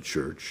built up the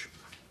church,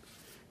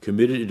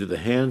 committed into the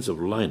hands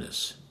of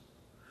Linus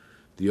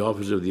the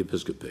office of the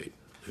episcopate.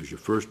 There's your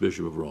first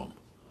bishop of Rome,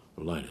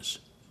 Linus.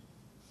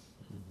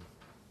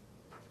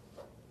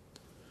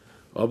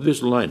 Of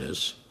this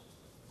Linus,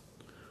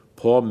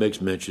 Paul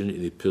makes mention in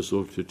the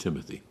epistle to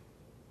Timothy.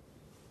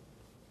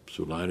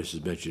 So Linus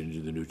is mentioned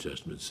in the New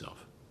Testament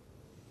itself.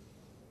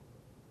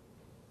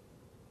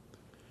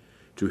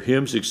 To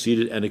him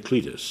succeeded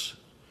Anacletus,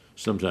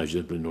 sometimes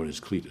simply known as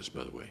Cletus,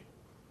 by the way.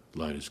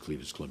 Linus,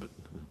 Cletus, Clement.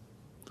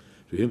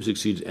 To him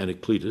succeeds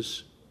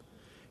Anacletus,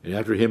 and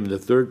after him in the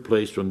third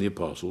place from the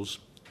apostles,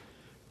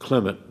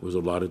 Clement was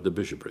allotted the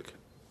bishopric.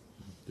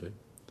 Okay?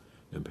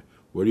 And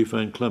where do you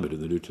find Clement in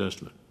the New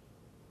Testament?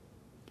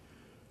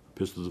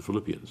 Epistle to the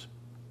Philippians.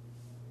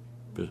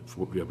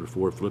 Chapter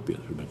 4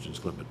 Philippians, who mentions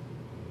Clement.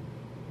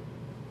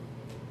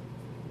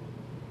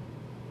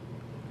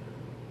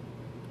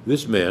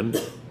 This man,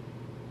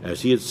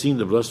 as he had seen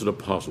the blessed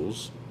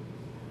apostles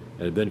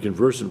and had been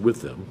conversant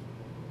with them,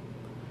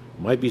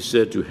 might be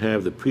said to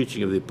have the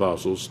preaching of the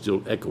apostles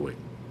still echoing,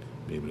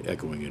 namely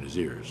echoing in his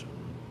ears,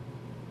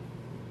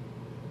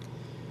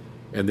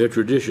 and their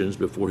traditions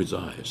before his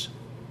eyes.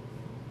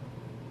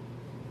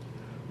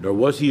 Nor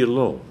was he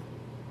alone,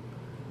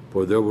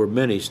 for there were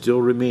many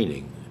still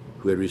remaining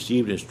who had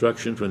received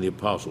instruction from the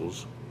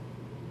apostles.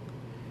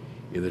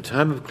 In the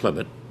time of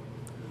Clement,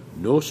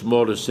 no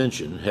small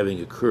dissension having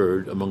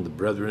occurred among the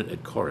brethren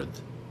at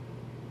Corinth,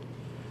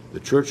 the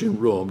church in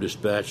Rome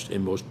dispatched a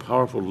most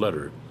powerful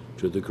letter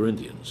to the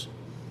Corinthians.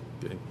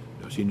 Okay?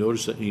 He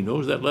knows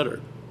that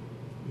letter.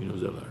 He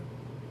knows that letter.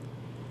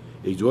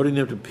 Exhorting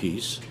them to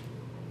peace,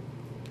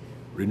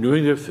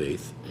 renewing their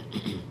faith,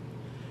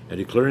 and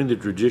declaring the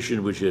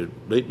tradition which he had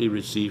lately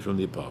received from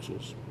the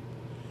apostles,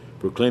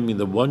 proclaiming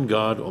the one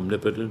God,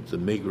 omnipotent, the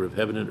maker of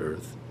heaven and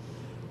earth,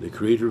 the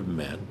creator of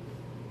man,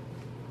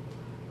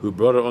 who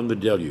brought on the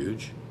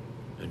deluge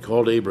and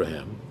called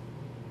Abraham,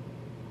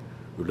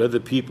 who led the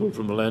people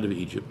from the land of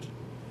Egypt,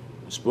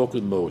 spoke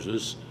with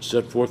Moses,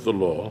 set forth the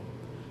law,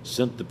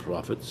 sent the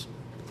prophets,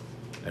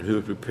 and who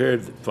had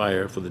prepared the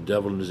fire for the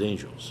devil and his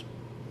angels.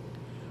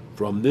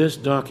 From this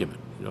document,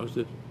 you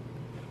notice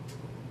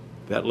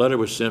that letter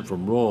was sent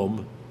from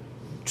Rome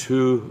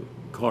to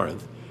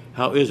Corinth.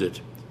 How is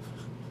it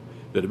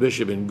that a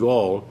bishop in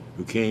Gaul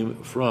who came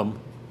from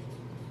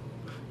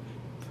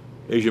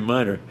Asia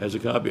Minor has a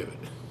copy of it?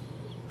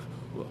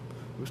 Well,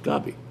 it was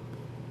copied.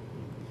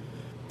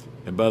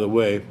 And by the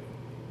way,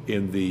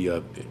 in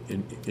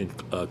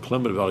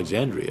Clement of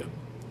Alexandria,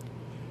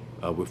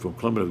 from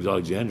Clement of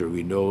Alexandria,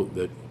 we know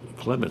that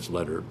Clement's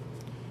letter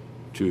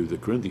to the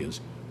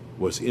Corinthians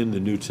was in the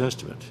New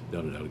Testament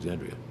down in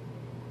Alexandria.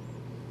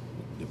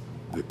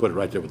 They put it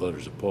right there with the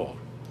letters of Paul.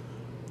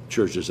 The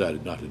church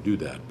decided not to do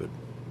that, but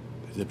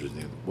it's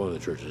interesting. One of the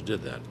churches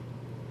did that.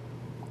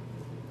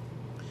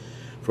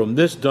 From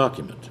this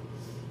document,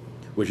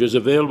 which is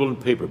available in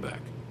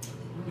paperback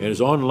and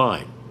is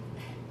online,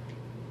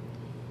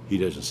 he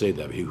doesn't say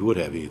that, but he would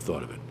have, he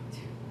thought of it.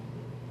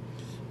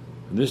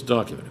 In this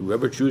document,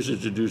 whoever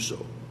chooses to do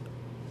so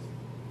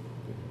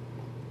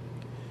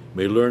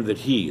may learn that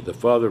he, the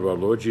Father of our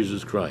Lord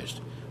Jesus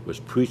Christ, was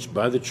preached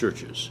by the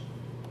churches,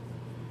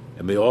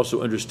 and may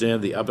also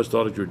understand the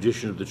apostolic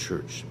tradition of the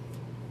church.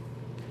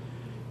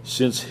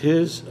 Since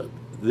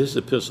this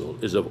epistle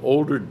is of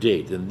older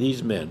date than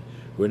these men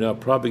who are now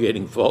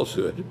propagating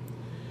falsehood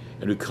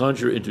and who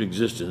conjure into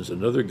existence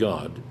another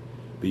God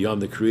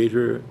beyond the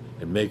creator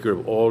and maker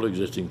of all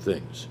existing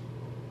things.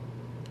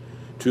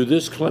 To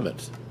this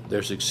Clement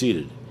there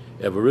succeeded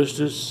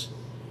Evaristus,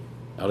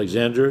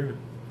 Alexander,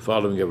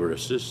 following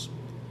Evaristus,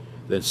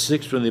 then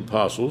 6 from the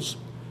apostles,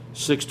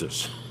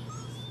 Sixtus.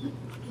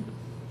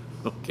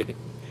 Okay.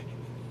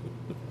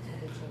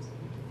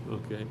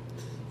 Okay.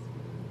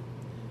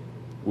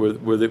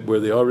 Were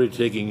they already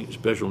taking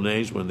special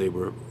names when they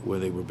were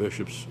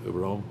bishops of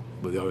Rome?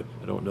 I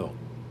don't know.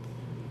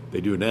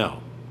 They do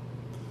now.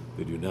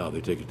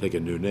 They take a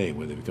new name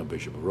when they become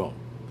Bishop of Rome.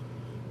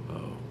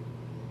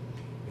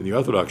 In the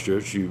Orthodox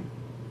Church, you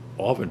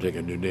often take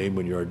a new name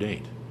when you're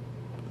ordained.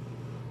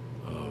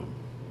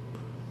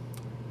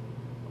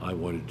 I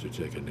wanted to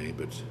take a name,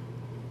 but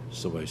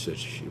somebody said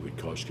she would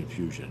cause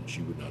confusion.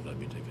 She would not let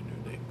me take a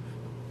new name.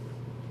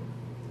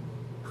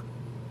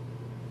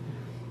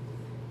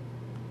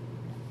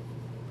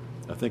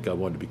 I think I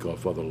wanted to be called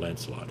Father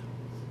Lancelot.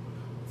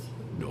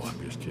 No, I'm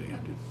just kidding. I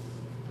did.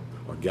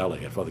 Or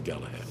Galahad, Father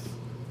Galahad.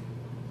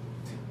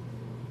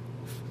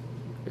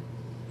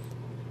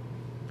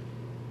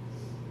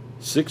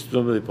 Sixth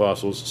of the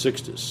apostles,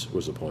 Sixtus,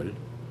 was appointed.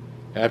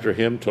 After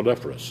him,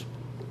 Telephorus,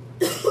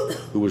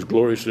 who was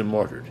gloriously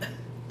martyred.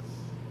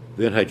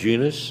 Then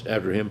Hyginus,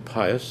 after him,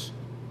 Pius.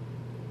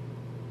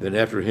 Then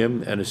after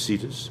him,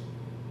 Anicetus.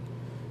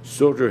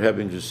 Soter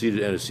having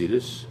succeeded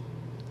Anicetus.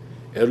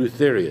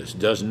 Eleutherius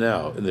does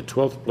now, in the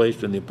 12th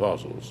place in the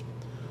apostles,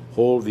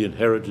 hold the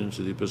inheritance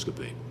of the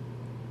episcopate.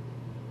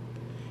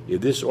 In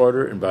this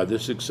order and by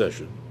this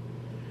succession,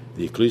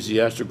 the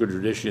ecclesiastical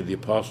tradition of the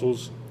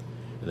apostles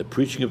and the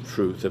preaching of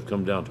truth have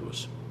come down to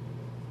us.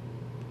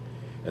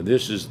 And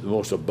this is the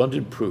most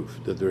abundant proof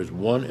that there is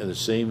one and the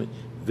same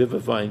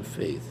vivifying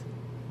faith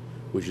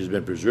which has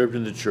been preserved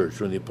in the church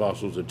from the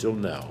apostles until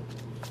now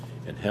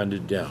and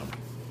handed down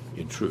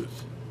in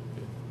truth.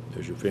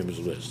 There's your famous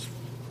list.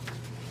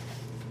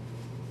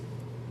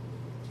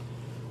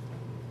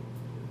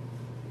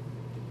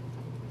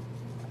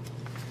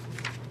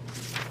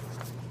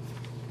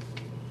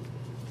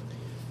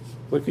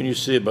 What can you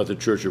say about the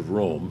Church of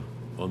Rome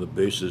on the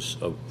basis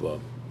of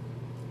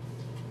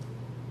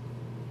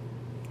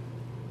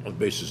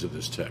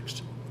this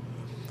text?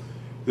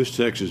 This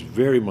text is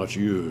very much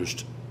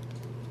used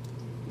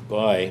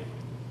by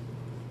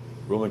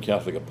Roman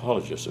Catholic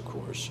apologists, of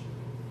course,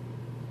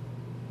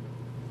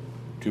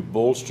 to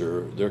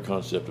bolster their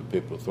concept of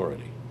papal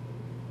authority.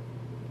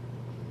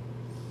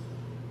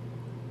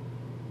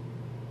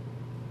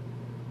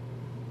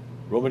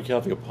 Roman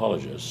Catholic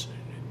apologists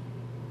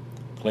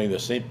claim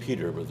that St.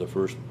 Peter was the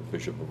first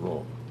bishop of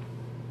Rome.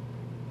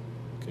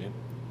 Okay?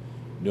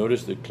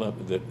 Notice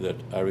that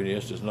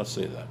Irenaeus does not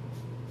say that.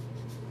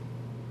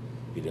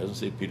 He doesn't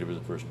say Peter was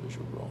the first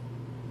bishop of Rome.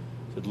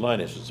 He said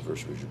Linus was the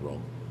first bishop of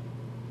Rome,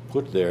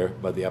 put there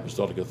by the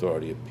apostolic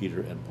authority of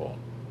Peter and Paul.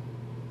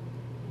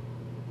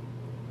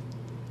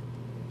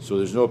 So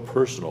there's no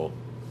personal,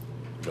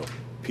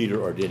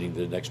 Peter ordaining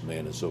the next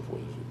man and so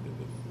forth.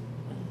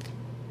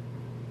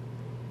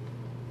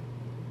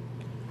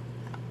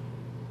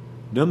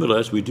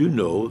 Nonetheless, we do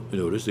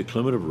notice that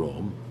Clement of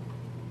Rome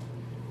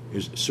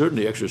is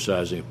certainly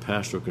exercising a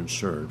pastoral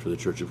concern for the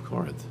Church of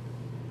Corinth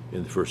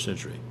in the first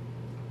century.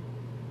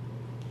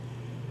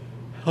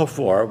 How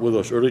far were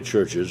those early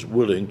churches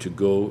willing to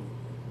go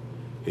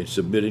in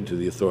submitting to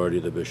the authority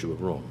of the Bishop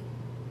of Rome?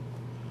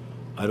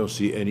 I don't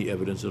see any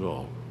evidence at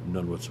all,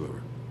 none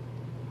whatsoever.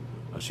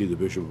 I see the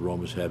Bishop of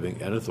Rome as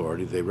having an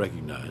authority they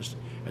recognized,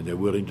 and they're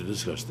willing to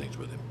discuss things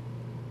with him.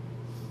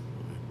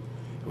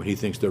 When he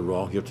thinks they're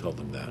wrong, he'll tell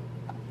them that.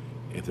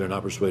 If they're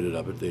not persuaded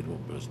of it, they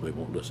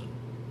won't listen.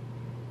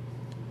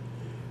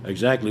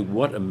 Exactly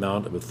what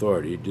amount of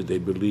authority did they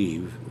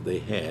believe they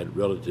had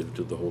relative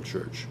to the whole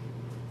church?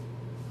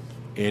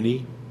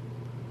 Any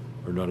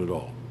or none at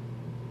all?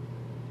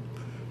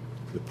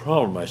 The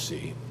problem I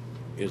see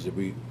is that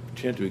we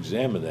tend to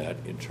examine that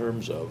in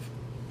terms of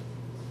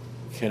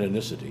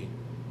canonicity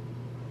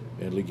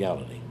and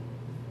legality.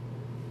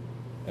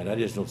 And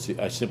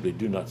I simply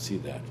do not see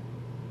that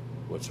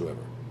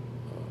whatsoever.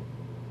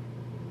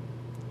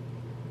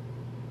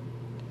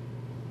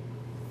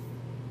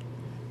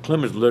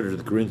 Clement's letter to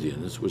the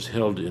Corinthians was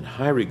held in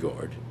high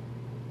regard,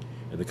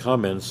 and the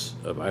comments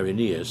of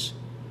Irenaeus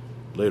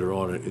later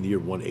on in the year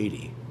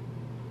 180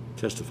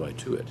 testify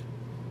to it.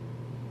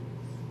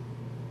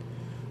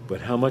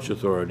 But how much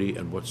authority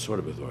and what sort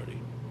of authority?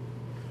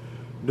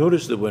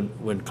 Notice that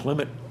when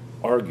Clement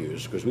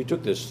argues, because we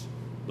took this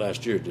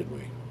last year, didn't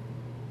we?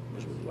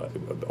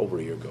 It was over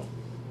a year ago.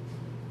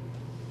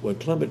 When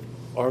Clement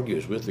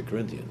argues with the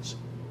Corinthians,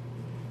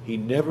 he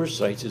never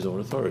cites his own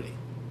authority.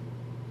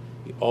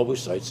 He always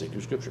cites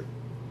sacred scripture.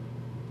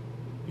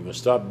 You must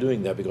stop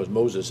doing that because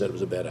Moses said it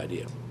was a bad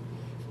idea.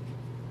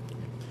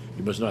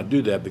 You must not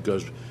do that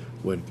because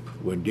when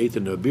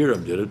Dathan and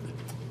Abiram did it,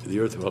 the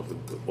earth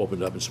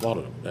opened up and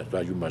swallowed them. That's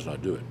why you must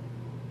not do it.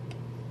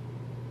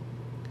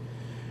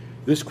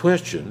 This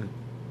question,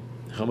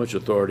 how much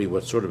authority,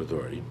 what sort of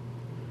authority,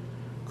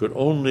 could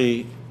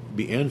only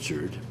be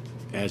answered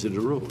as it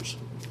arose.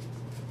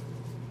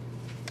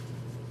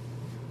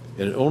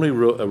 And it only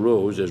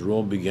arose as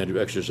Rome began to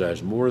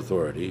exercise more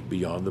authority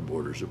beyond the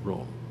borders of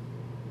Rome.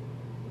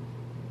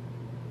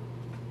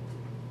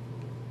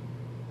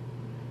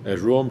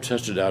 As Rome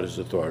tested out its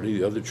authority,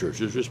 the other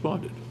churches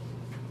responded.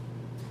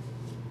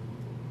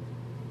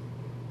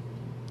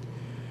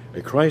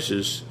 A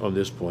crisis on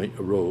this point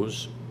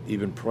arose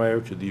even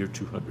prior to the year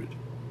 200.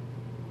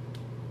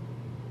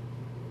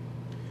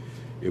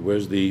 It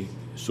was the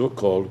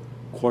so-called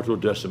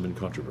Quartodeciman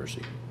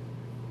controversy.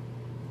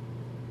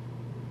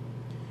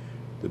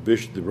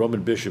 The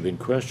Roman bishop in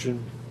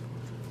question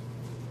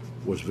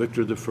was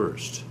Victor I,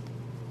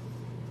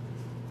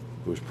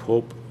 who was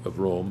Pope of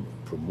Rome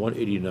from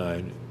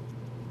 189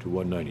 to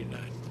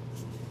 199.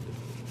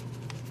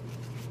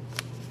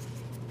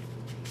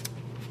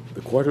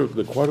 The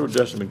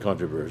Quartodeciman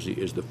controversy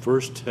is the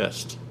first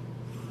test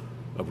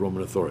of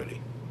Roman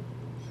authority.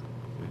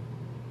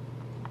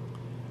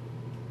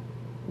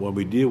 When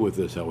we deal with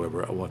this,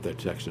 however, I want that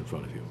text in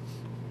front of you.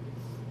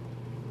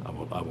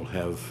 I will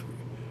have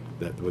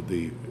that with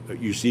the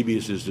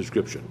Eusebius's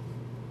description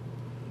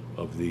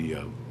of the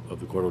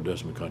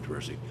Quartodeciman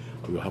controversy.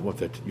 I want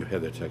that you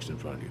have that text in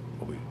front of you.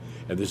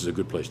 And this is a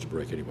good place to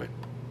break anyway.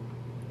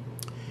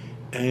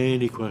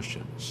 Any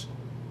questions?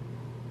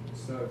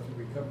 So, can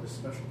we cover the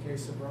special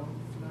case of Rome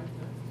tonight,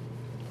 then?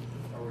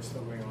 Or we're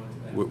still going on to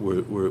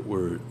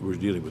that? We're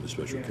dealing with the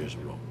special case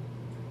of Rome.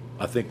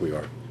 I think we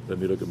are. Let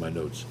me look at my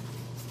notes.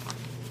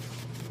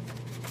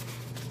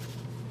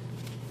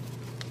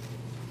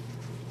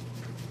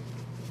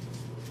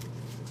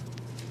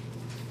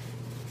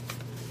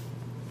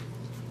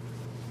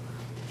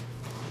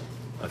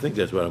 I think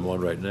that's what I'm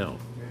on right now.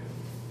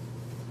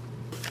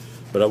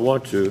 But I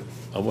want to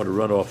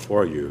run off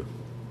for you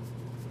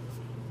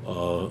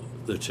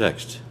the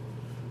text,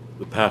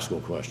 the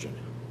Paschal question.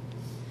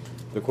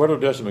 The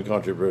Quartodeciman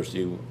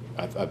controversy,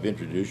 I've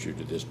introduced you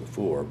to this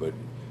before, but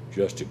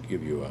just to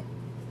give you a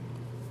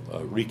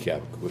quick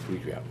recap.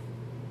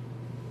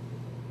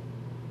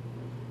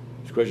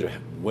 It's a question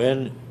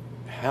of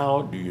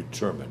how do you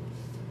determine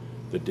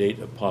the date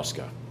of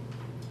Pascha?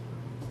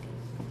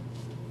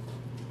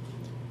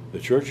 The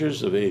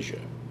churches of Asia,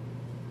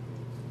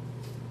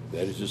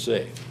 that is to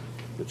say,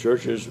 the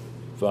churches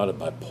founded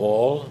by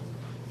Paul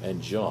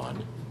and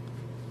John,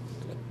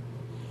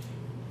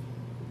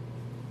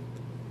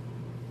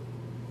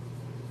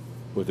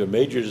 with their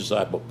major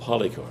disciple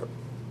Polycarp,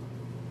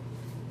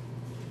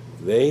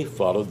 they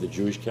followed the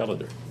Jewish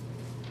calendar.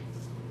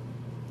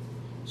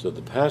 So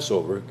the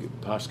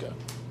Pascha,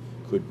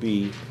 could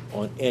be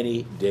on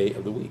any day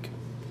of the week.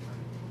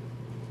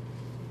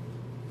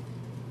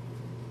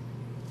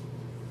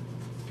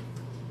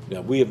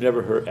 Now, we have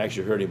never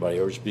actually heard anybody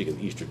ever speak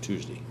of Easter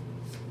Tuesday.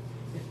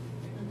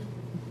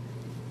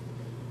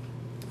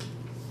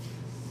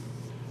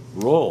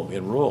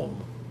 In Rome,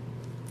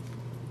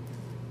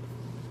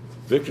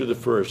 Victor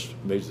I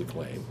makes the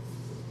claim,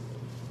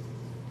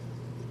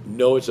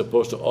 no, it's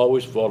supposed to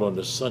always fall on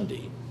a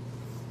Sunday,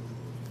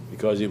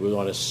 because it was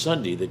on a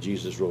Sunday that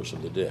Jesus rose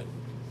from the dead.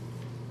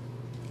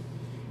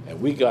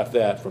 And we got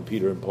that from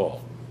Peter and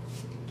Paul.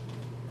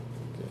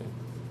 Okay.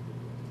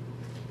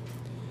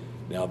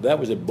 Now, that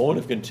was a bone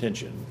of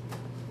contention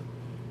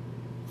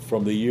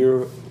from the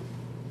year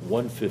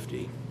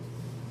 150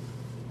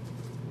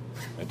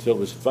 until it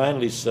was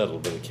finally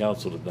settled by the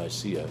Council of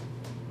Nicaea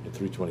in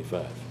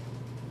 325.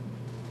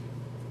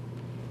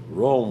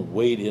 Rome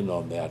weighed in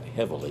on that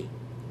heavily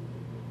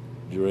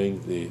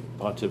during the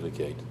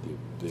pontificate,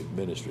 the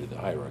ministry, the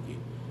hierarchy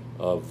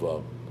of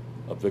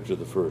Victor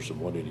I from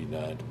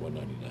 189 to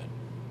 199.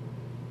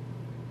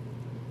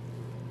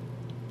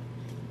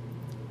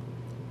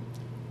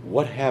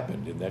 What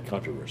happened in that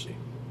controversy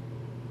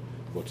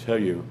will tell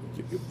you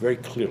very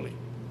clearly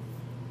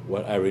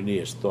what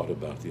Irenaeus thought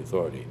about the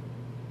authority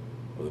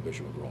of the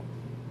Bishop of Rome,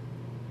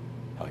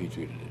 how he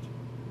treated it.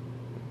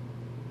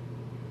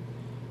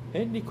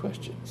 Any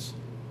questions?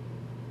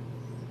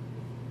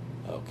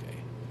 Okay.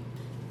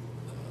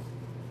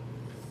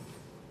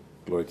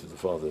 Glory to the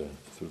Father,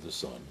 through the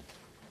Son,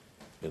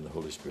 in the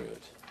Holy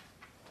Spirit,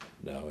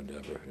 now and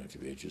ever, and to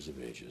the ages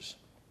of ages.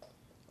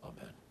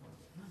 Amen.